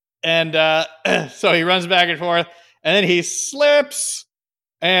 And so he runs back and forth, and then he slips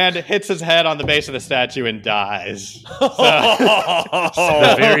and hits his head on the base of the statue and dies.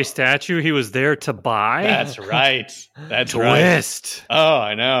 The very statue he was there to buy? That's right. That's Twist. Right. Oh,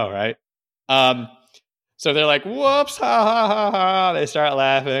 I know, right? So they're like, whoops, ha, ha, ha, ha. They start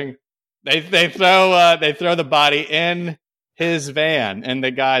laughing. They throw the body in his van, in the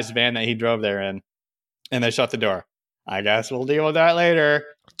guy's van that he drove there in, and they shut the door. I guess we'll deal with that later.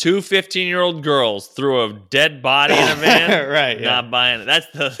 2 15-year-old girls threw a dead body in a van. Right. Not buying it. That's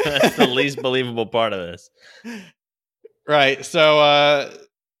the least believable part of this. Right. So,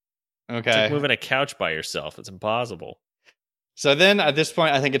 okay. It's like moving a couch by yourself. It's impossible. So then at this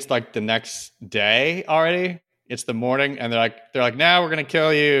point, I think it's like the next day already. It's the morning, and they're like, now we're going to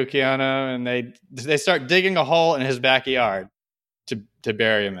kill you, Keanu. And they start digging a hole in his backyard to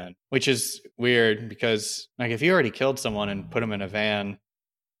bury him in, which is weird because like if you already killed someone and put him in a van,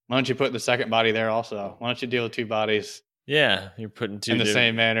 why don't you put the second body there also? Why don't you deal with two bodies? Yeah, you're putting two in the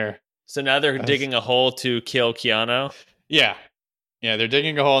same manner. So now they're digging a hole to kill Keanu? Yeah. Yeah, they're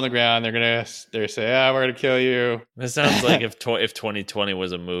digging a hole in the ground. They're say, we're gonna kill you. This sounds like if 2020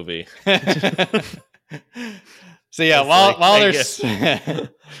 was a movie. So yeah, while they're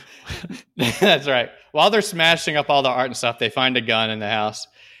that's right. While they're smashing up all the art and stuff, they find a gun in the house.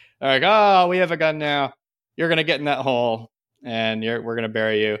 They're like, oh, we have a gun now. You're gonna get in that hole, and we're gonna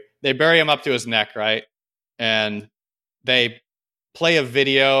bury you. They bury him up to his neck, right? And they play a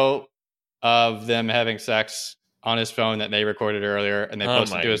video of them having sex on his phone that they recorded earlier, and they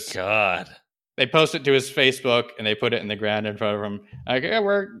post it to his God. They post it to his Facebook, and they put it in the ground in front of him. Like, yeah,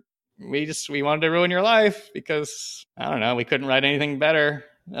 we wanted to ruin your life because I don't know, we couldn't write anything better.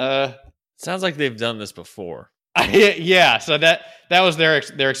 Sounds like they've done this before. Yeah, so that was they're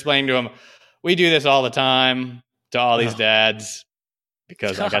explaining to him, we do this all the time to all these dads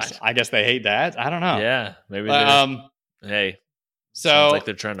because God. I guess they hate dads. I don't know. Yeah, maybe. Hey, so sounds like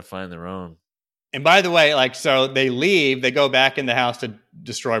they're trying to find their own. And by the way, like, so they leave, they go back in the house to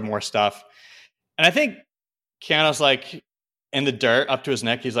destroy more stuff. And I think Keanu's like in the dirt up to his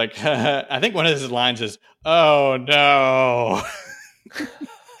neck. He's like, I think one of his lines is, oh no.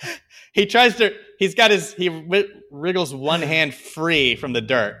 He wriggles one hand free from the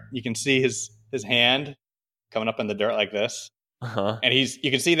dirt. You can see his hand coming up in the dirt like this. Uh-huh. And you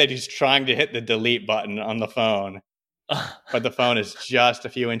can see that he's trying to hit the delete button on the phone, but the phone is just a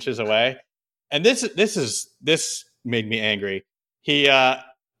few inches away. And this made me angry. He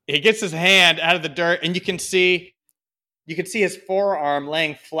gets his hand out of the dirt, and you can see his forearm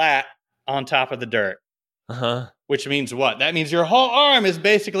laying flat on top of the dirt. Uh-huh. Which means what? That means your whole arm is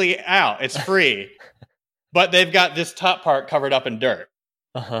basically out. It's free. But they've got this top part covered up in dirt.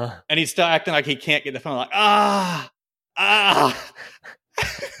 Uh-huh. And he's still acting like he can't get the phone. Like,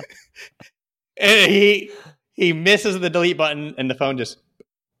 and he misses the delete button, and the phone just...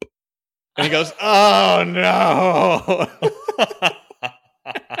 And he goes, oh, no.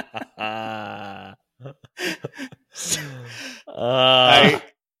 I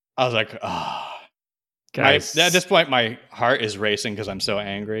was like, oh. Guys, at this point, my heart is racing because I'm so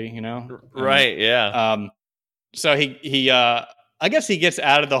angry. You know, Right? Yeah. So he I guess he gets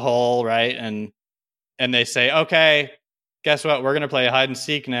out of the hole, right? And they say, okay, guess what? We're gonna play hide and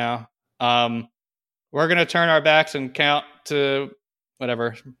seek now. We're gonna turn our backs and count to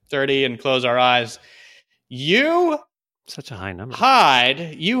whatever 30 and close our eyes. You such a high number.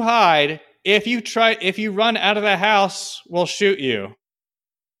 hide. You hide. If you run out of the house, we'll shoot you.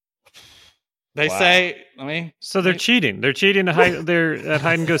 They say, So they're cheating. They're cheating to hide. They're at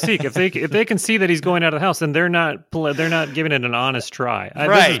hide and go seek. If they can see that he's going out of the house, then they're not giving it an honest try.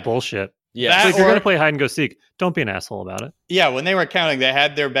 This is bullshit. Yeah. So if you're going to play hide and go seek, don't be an asshole about it. Yeah, when they were counting, they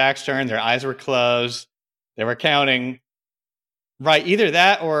had their backs turned, their eyes were closed. They were counting. Right, either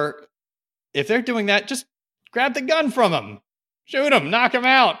that or if they're doing that, just grab the gun from them. Shoot them, knock them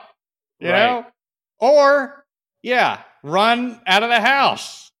out. You know? Or, yeah, run out of the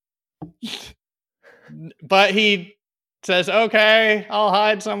house. But he says, okay, I'll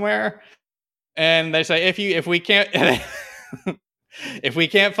hide somewhere. And they say, if we can't if we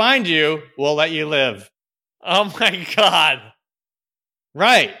can't find you, we'll let you live. Oh my God.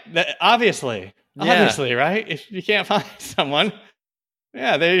 Right. Obviously, Yeah. right? If you can't find someone,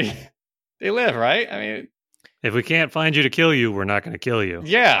 yeah, they live, right? I mean, If we can't find you to kill you, we're not going to kill you.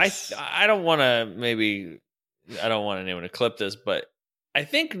 yeah. I don't want to I don't want anyone to clip this, but I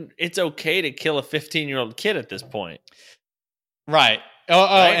think it's okay to kill a 15-year-old kid at this point. Right.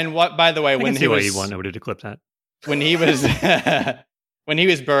 Right? And what? By the way, I when can see he why was you want nobody to clip that. when he was when he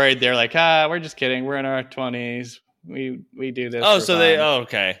was buried, they're like, we're just kidding. We're in our 20s. We do this. Oh, for so fun.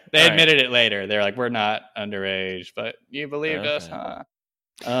 okay. They All right. admitted it later. They're like, we're not underage, but you believed us, huh?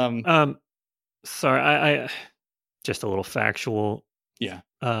 Sorry, I just a little factual. Yeah.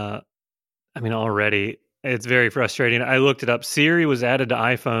 I mean, already it's very frustrating. I looked it up. Siri was added to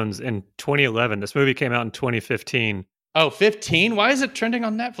iPhones in 2011. This movie came out in 2015. Oh, 15? Why is it trending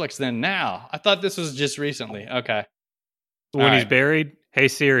on Netflix then now? I thought this was just recently. Okay. When he's right. buried, hey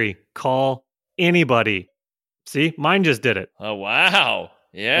Siri, call anybody. See, mine just did it. Oh wow.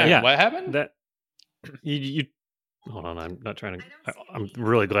 Yeah. Yeah. What happened? That you hold on. I'm not trying to. I'm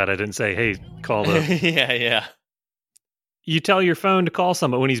really glad I didn't say, hey, call the. Yeah. You tell your phone to call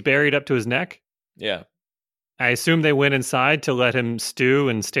someone when he's buried up to his neck. Yeah. I assume they went inside to let him stew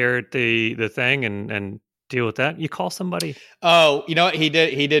and stare at the thing and deal with that. You call somebody. Oh, you know what? He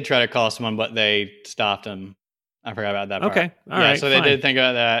did try to call someone, but they stopped him. I forgot about that part. Okay. All right. So fine. they did think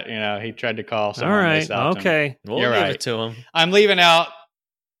about that. You know, he tried to call someone. All They right. stopped him. Okay. We'll You're give right. it to him. I'm leaving out.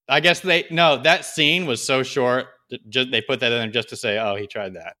 I guess that scene was so short. They put that in there just to say, oh, he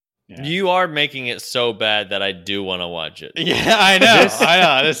tried that. Yeah. You are making it so bad that I do want to watch it. Yeah, I know. I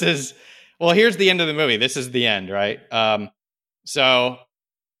know. This is well. Here's the end of the movie. This is the end, right? So,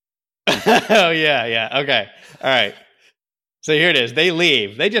 oh yeah. Okay, all right. So here it is. They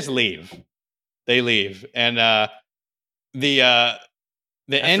leave. They just leave. They leave, and the After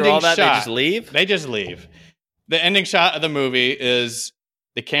ending all that, shot. they just leave. They just leave. The ending shot of the movie is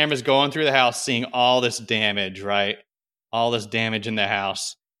the camera's going through the house, seeing all this damage, right? All this damage in the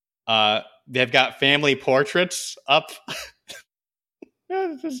house. They've got family portraits up.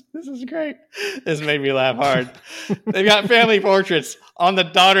 This is great. This made me laugh hard. They've got family portraits on the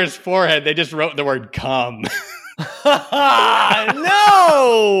daughter's forehead. They just wrote the word "come." No. I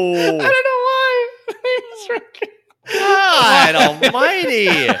don't know why. God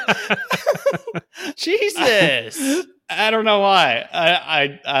Almighty. Jesus. I don't know why.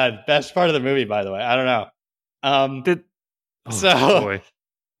 I best part of the movie, by the way. I don't know. So,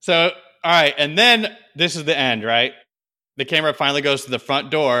 all right. And then this is the end, right? The camera finally goes to the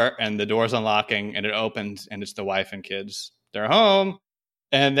front door and the door's unlocking and it opens and it's the wife and kids. They're home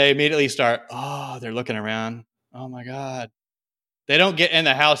and they immediately start, they're looking around. Oh my God. They don't get in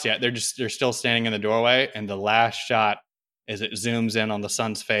the house yet. They're still standing in the doorway. And the last shot is it zooms in on the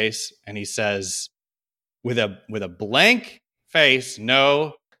son's face and he says with a blank face,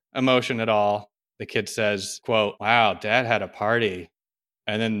 no emotion at all. The kid says, quote, "Wow, Dad had a party."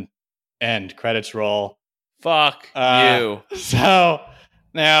 And then end credits roll. Fuck you. So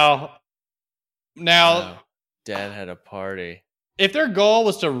now, Wow. Dad had a party. if their goal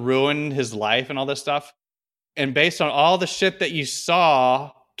was to ruin his life and all this stuff, and based on all the shit that you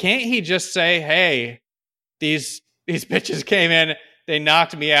saw, can't he just say, "Hey, these bitches came in, they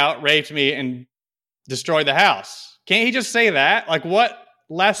knocked me out, raped me, and destroyed the house"? Can't he just say that? Like, what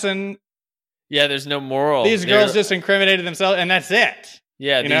lesson? Yeah, there's no moral. These girls just incriminated themselves, and that's it.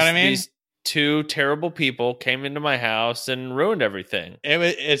 Yeah, you know what I mean? These two terrible people came into my house and ruined everything.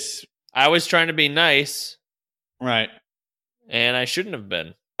 It's I was trying to be nice, right. and I shouldn't have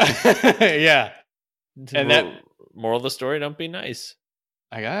been. Yeah. And that moral of the story: don't be nice.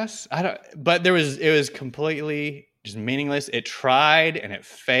 I guess I don't. But it was completely just meaningless. It tried and it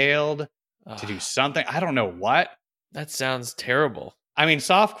failed to do something. I don't know what. That sounds terrible. I mean,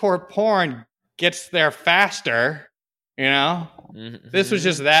 softcore porn gets there faster. You know, this was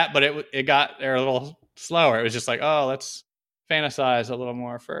just that, but it got there a little slower. It was just like, oh, let's fantasize a little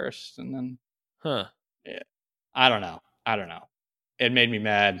more first, and then, yeah, I don't know. It made me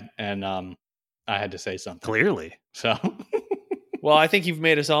mad, and I had to say something. Clearly, so. Well, I think you've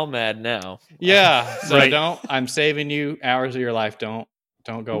made us all mad now. Yeah, so right. I'm saving you hours of your life. Don't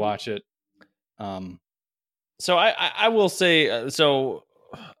go watch it. So I will say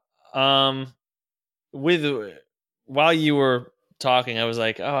while you were talking, I was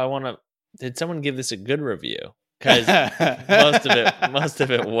like, oh, did someone give this a good review? Because most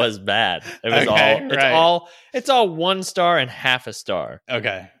of it was bad. It was it's all 1 star and half a star.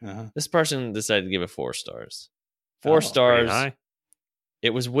 Okay. This person decided to give it 4 stars. 4 stars. It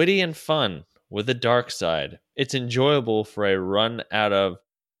was witty and fun with a dark side. It's enjoyable for a run out of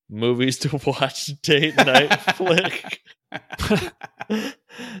movies to watch date night flick.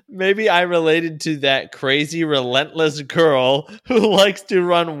 Maybe I related to that crazy, relentless girl who likes to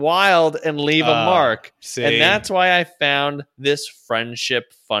run wild and leave a mark. See? And that's why I found this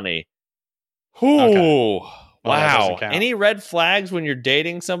friendship funny. Ooh. Okay. Wow. Any red flags when you're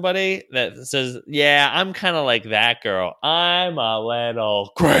dating somebody that says, yeah, I'm kind of like that girl. I'm a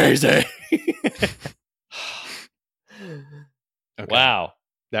little crazy. Okay. Wow.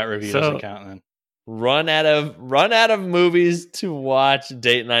 That review doesn't count then. Run out of movies to watch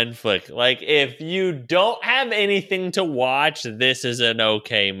date night flick. Like, if you don't have anything to watch, this is an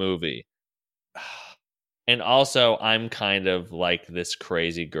okay movie. And also, I'm kind of like this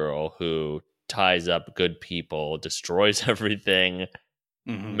crazy girl who ties up good people, destroys everything,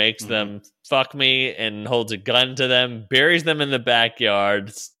 makes them fuck me, and holds a gun to them, buries them in the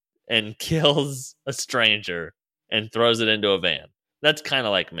backyard, and kills a stranger and throws it into a van. That's kind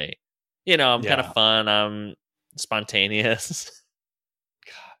of like me. You know, I'm kind of fun. I'm spontaneous.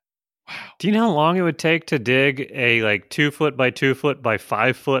 God. Wow. Do you know how long it would take to dig a 2 foot by 2 foot by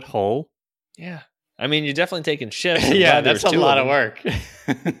 5 foot hole? Yeah. I mean, you're definitely taking shifts. Yeah, that's a lot of work.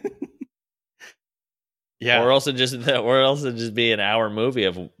 Yeah. Or else it just be an hour movie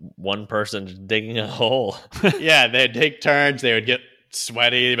of one person digging a hole. Yeah, they'd take turns. They would get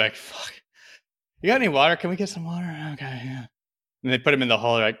sweaty. They'd be like, fuck. You got any water? Can we get some water? Okay, yeah. And they put him in the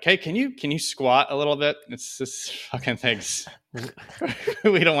hole. They're like, hey, can you squat a little bit? It's just fucking things.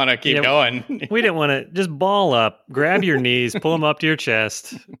 We don't want to keep going. We didn't want to just ball up, grab your knees, pull them up to your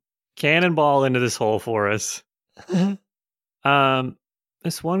chest, cannonball into this hole for us. This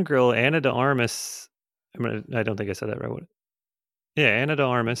one girl, Ana de Armas. I don't think I said that right. Yeah, Ana de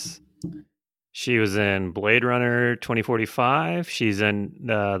Armas. She was in Blade Runner 2045. She's in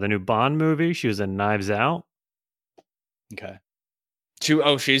the new Bond movie. She was in Knives Out. Okay.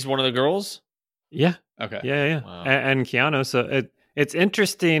 She's one of the girls? Yeah. Okay. Yeah. Wow. And Keanu. So it's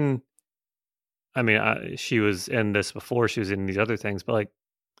interesting. I mean, she was in this before. She was in these other things, but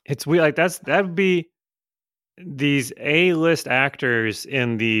it's weird. That would be these A-list actors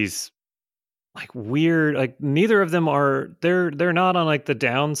in these weird. Neither of them are. They're not on the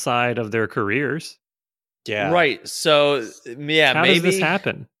downside of their careers. Yeah. Right. So yeah. How does this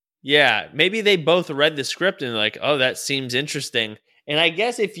happen? Yeah, maybe they both read the script and like, oh, that seems interesting. And I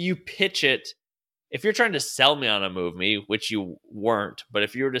guess if you pitch it, if you're trying to sell me on a movie, which you weren't, but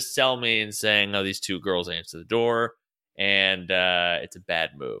if you were to sell me and saying, oh, these 2 girls answer the door and it's a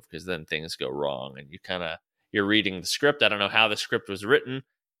bad move because then things go wrong and you're reading the script. I don't know how the script was written,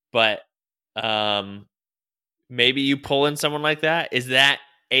 but maybe you pull in someone like that. Is that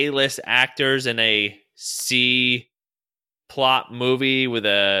A-list actors in a C plot movie with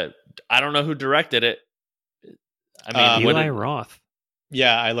I don't know who directed it. I mean, Eli Roth.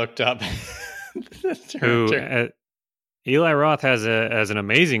 Yeah, I looked up. Eli Roth has an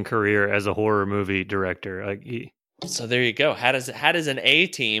amazing career as a horror movie director. So there you go. How does an A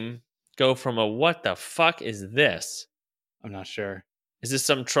team go from a what the fuck is this? I'm not sure. Is this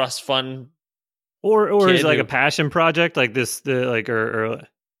some trust fund, or is it a passion project like this? Or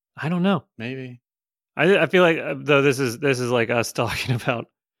I don't know. Maybe. I feel like though this is like us talking about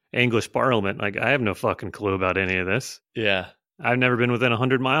English Parliament. I have no fucking clue about any of this. Yeah, I've never been within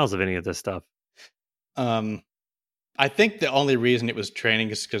 100 miles of any of this stuff. I think the only reason it was trending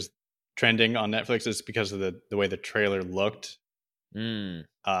on Netflix is because of the way the trailer looked.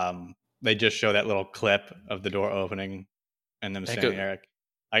 They just show that little clip of the door opening and them saying Eric.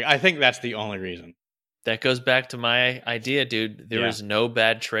 I think that's the only reason. That goes back to my idea, dude. There is no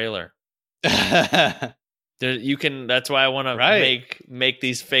bad trailer. You can. That's why I want to make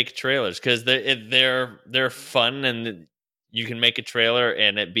these fake trailers, because they're fun, and you can make a trailer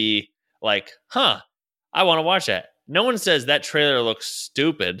and it be like, huh, I want to watch that. No one says that trailer looks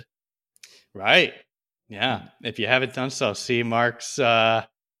stupid. Right. Yeah. If you haven't done so, see Mark's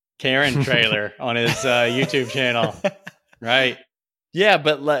Karen trailer on his YouTube channel. Right. Yeah,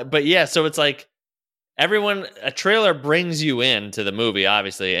 but yeah, so it's like a trailer brings you into the movie,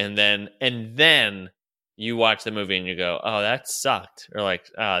 obviously, and then you watch the movie and you go, oh, that sucked. Or like,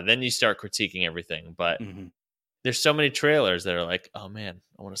 then you start critiquing everything. But there's so many trailers that are like, oh man,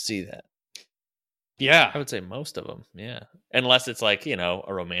 I want to see that. Yeah. I would say most of them, yeah. Unless it's like, a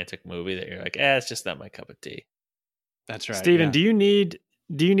romantic movie that you're like, it's just not my cup of tea. That's right. Steven, do you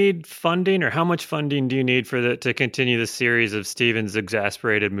need funding, or how much funding do you need to continue the series of Steven's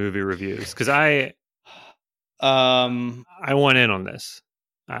exasperated movie reviews? Because I want in on this.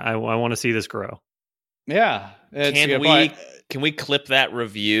 I want to see this grow. Yeah. Can we clip that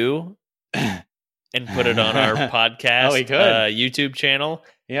review and put it on our podcast we could. YouTube channel?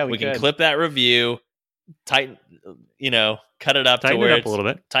 Yeah, we can clip that review, tighten, cut it up tighten to where it up a little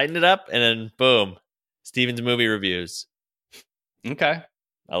bit, tighten it up, and then boom, Steven's movie reviews. Okay.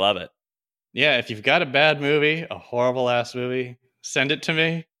 I love it. Yeah, if you've got a bad movie, a horrible ass movie, send it to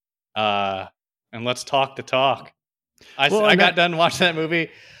me, and let's talk the talk. I got done watching that movie.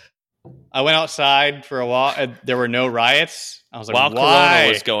 I went outside for a walk. There were no riots. I was like, while why? Corona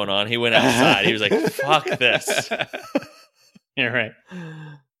was going on, he went outside. He was like, fuck this. You're right.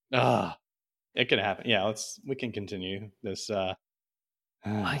 It could happen. Yeah, we can continue this.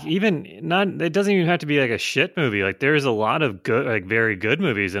 Like it doesn't even have to be like a shit movie. Like there's a lot of good, like very good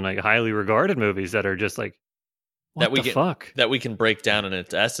movies and like highly regarded movies that are just like, fuck? That we can break down in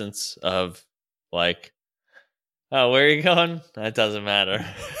its essence of like, oh, where are you going? That doesn't matter.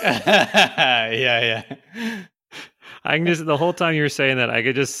 Yeah. I can just, the whole time you were saying that, I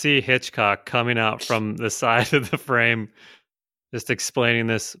could just see Hitchcock coming out from the side of the frame, just explaining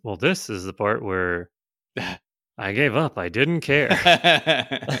this. Well, this is the part where I gave up. I didn't care.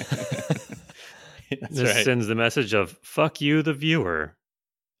 This sends the message of fuck you, the viewer.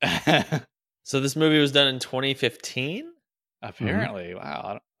 So this movie was done in 2015? Apparently.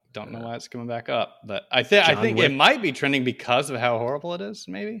 Wow. I don't know why it's coming back up, but I think it might be trending because of how horrible it is,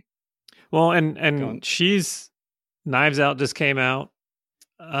 maybe. Well, and Knives Out just came out.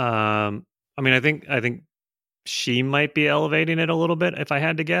 I mean, I think she might be elevating it a little bit, if I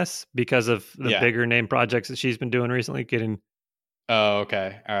had to guess, because of the bigger name projects that she's been doing recently. Oh,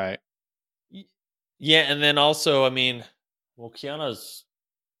 okay. All right. Yeah, and then also, I mean, Keanu's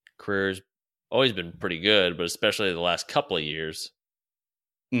career's always been pretty good, but especially the last couple of years.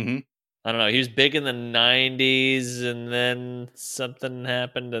 Mm-hmm. I don't know. He was big in the 90s, and then something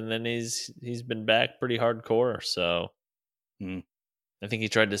happened, and then he's been back pretty hardcore. So I think he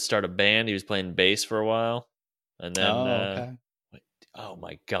tried to start a band. He was playing bass for a while, and then okay. Oh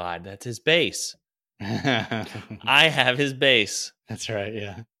my God, that's his bass. I have his bass. That's right.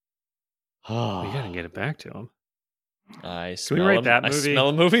 Yeah. Oh, you gotta get it back to him. I smell that movie? I smell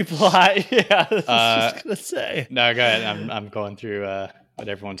a movie plot. Yeah, I was just gonna say. No, go ahead. I'm going through what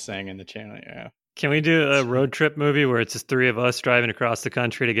everyone's saying in the channel. Yeah. Can we do a road trip movie where it's just three of us driving across the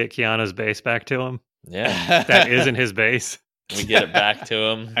country to get Keanu's bass back to him? Yeah, that isn't his bass. We get it back to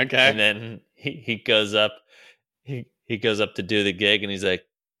him. Okay, and then he goes up. He goes up to do the gig, and he's like,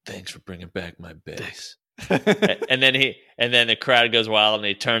 "Thanks for bringing back my bass." and then the crowd goes wild, and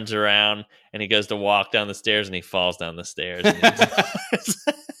he turns around and he goes to walk down the stairs, and he falls down the stairs.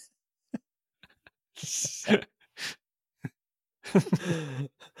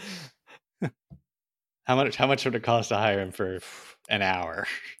 How much would it cost to hire him for an hour?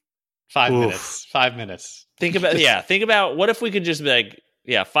 5 minutes. 5 minutes. Think about what if we could just be like,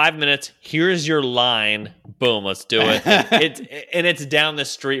 5 minutes. Here's your line. Boom, let's do it. It's down the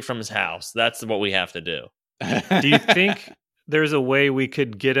street from his house. That's what we have to do. Do you think there's a way we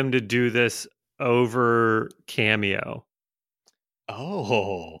could get him to do this over Cameo?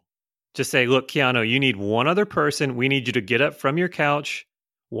 Oh. Just say, look, Keanu, you need one other person. We need you to get up from your couch,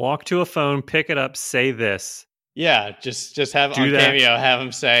 walk to a phone, pick it up, say this. Yeah, just have on Cameo, have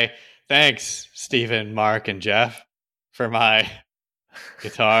him say, thanks, Stephen, Mark, and Jeff, for my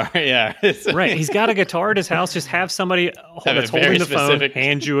guitar. Yeah. Right. He's got a guitar at his house. Just have somebody that's holding the phone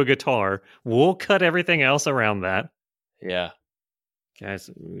hand you a guitar. We'll cut everything else around that. Yeah. Guys,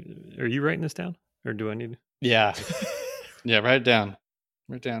 are you writing this down? Or do I need to? Yeah. Yeah, write it down.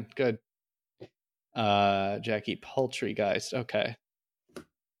 Write it down. Good. Jackie Poultrygeist. Okay.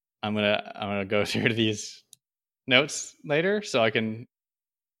 I'm gonna go through these notes later so I can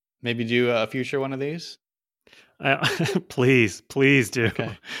maybe do a future one of these? Please do.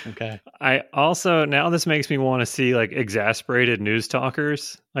 Okay. I also, now this makes me want to see like exasperated news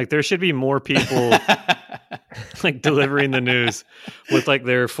talkers. Like there should be more people like delivering the news with like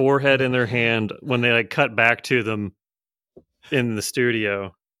their forehead in their hand when they like cut back to them in the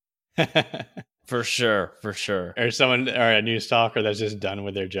studio. For sure. Or a news talker that's just done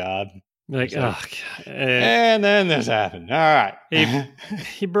with their job. Like, So- oh, God. And then this happened. All right.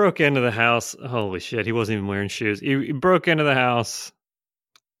 He broke into the house. Holy shit! He wasn't even wearing shoes. He broke into the house,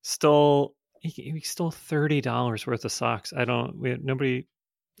 stole. He stole $30 worth of socks. Nobody,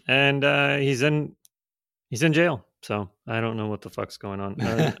 and he's in jail. So I don't know what the fuck's going on.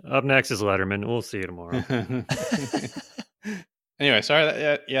 Up next is Letterman. We'll see you tomorrow. Anyway, sorry.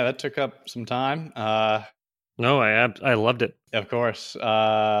 That took up some time. No, I loved it. Of course.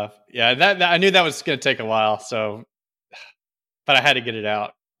 That I knew that was going to take a while. So, but I had to get it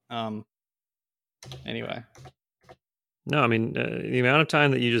out. Anyway. No, I mean the amount of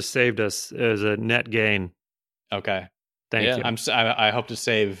time that you just saved us is a net gain. Okay. Thank you. I hope to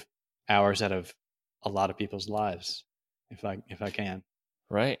save hours out of a lot of people's lives if I can.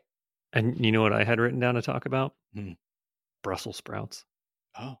 Right. And you know what I had written down to talk about? Brussels sprouts.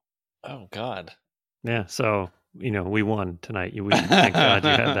 Oh God. Yeah. So we won tonight. Thank God you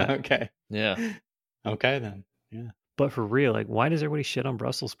had that. Okay. Yeah. Okay then. Yeah. But for real, like, why does everybody shit on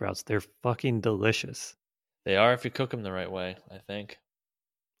Brussels sprouts? They're fucking delicious. They are if you cook them the right way, I think.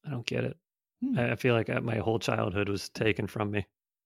 I don't get it. I feel like my whole childhood was taken from me.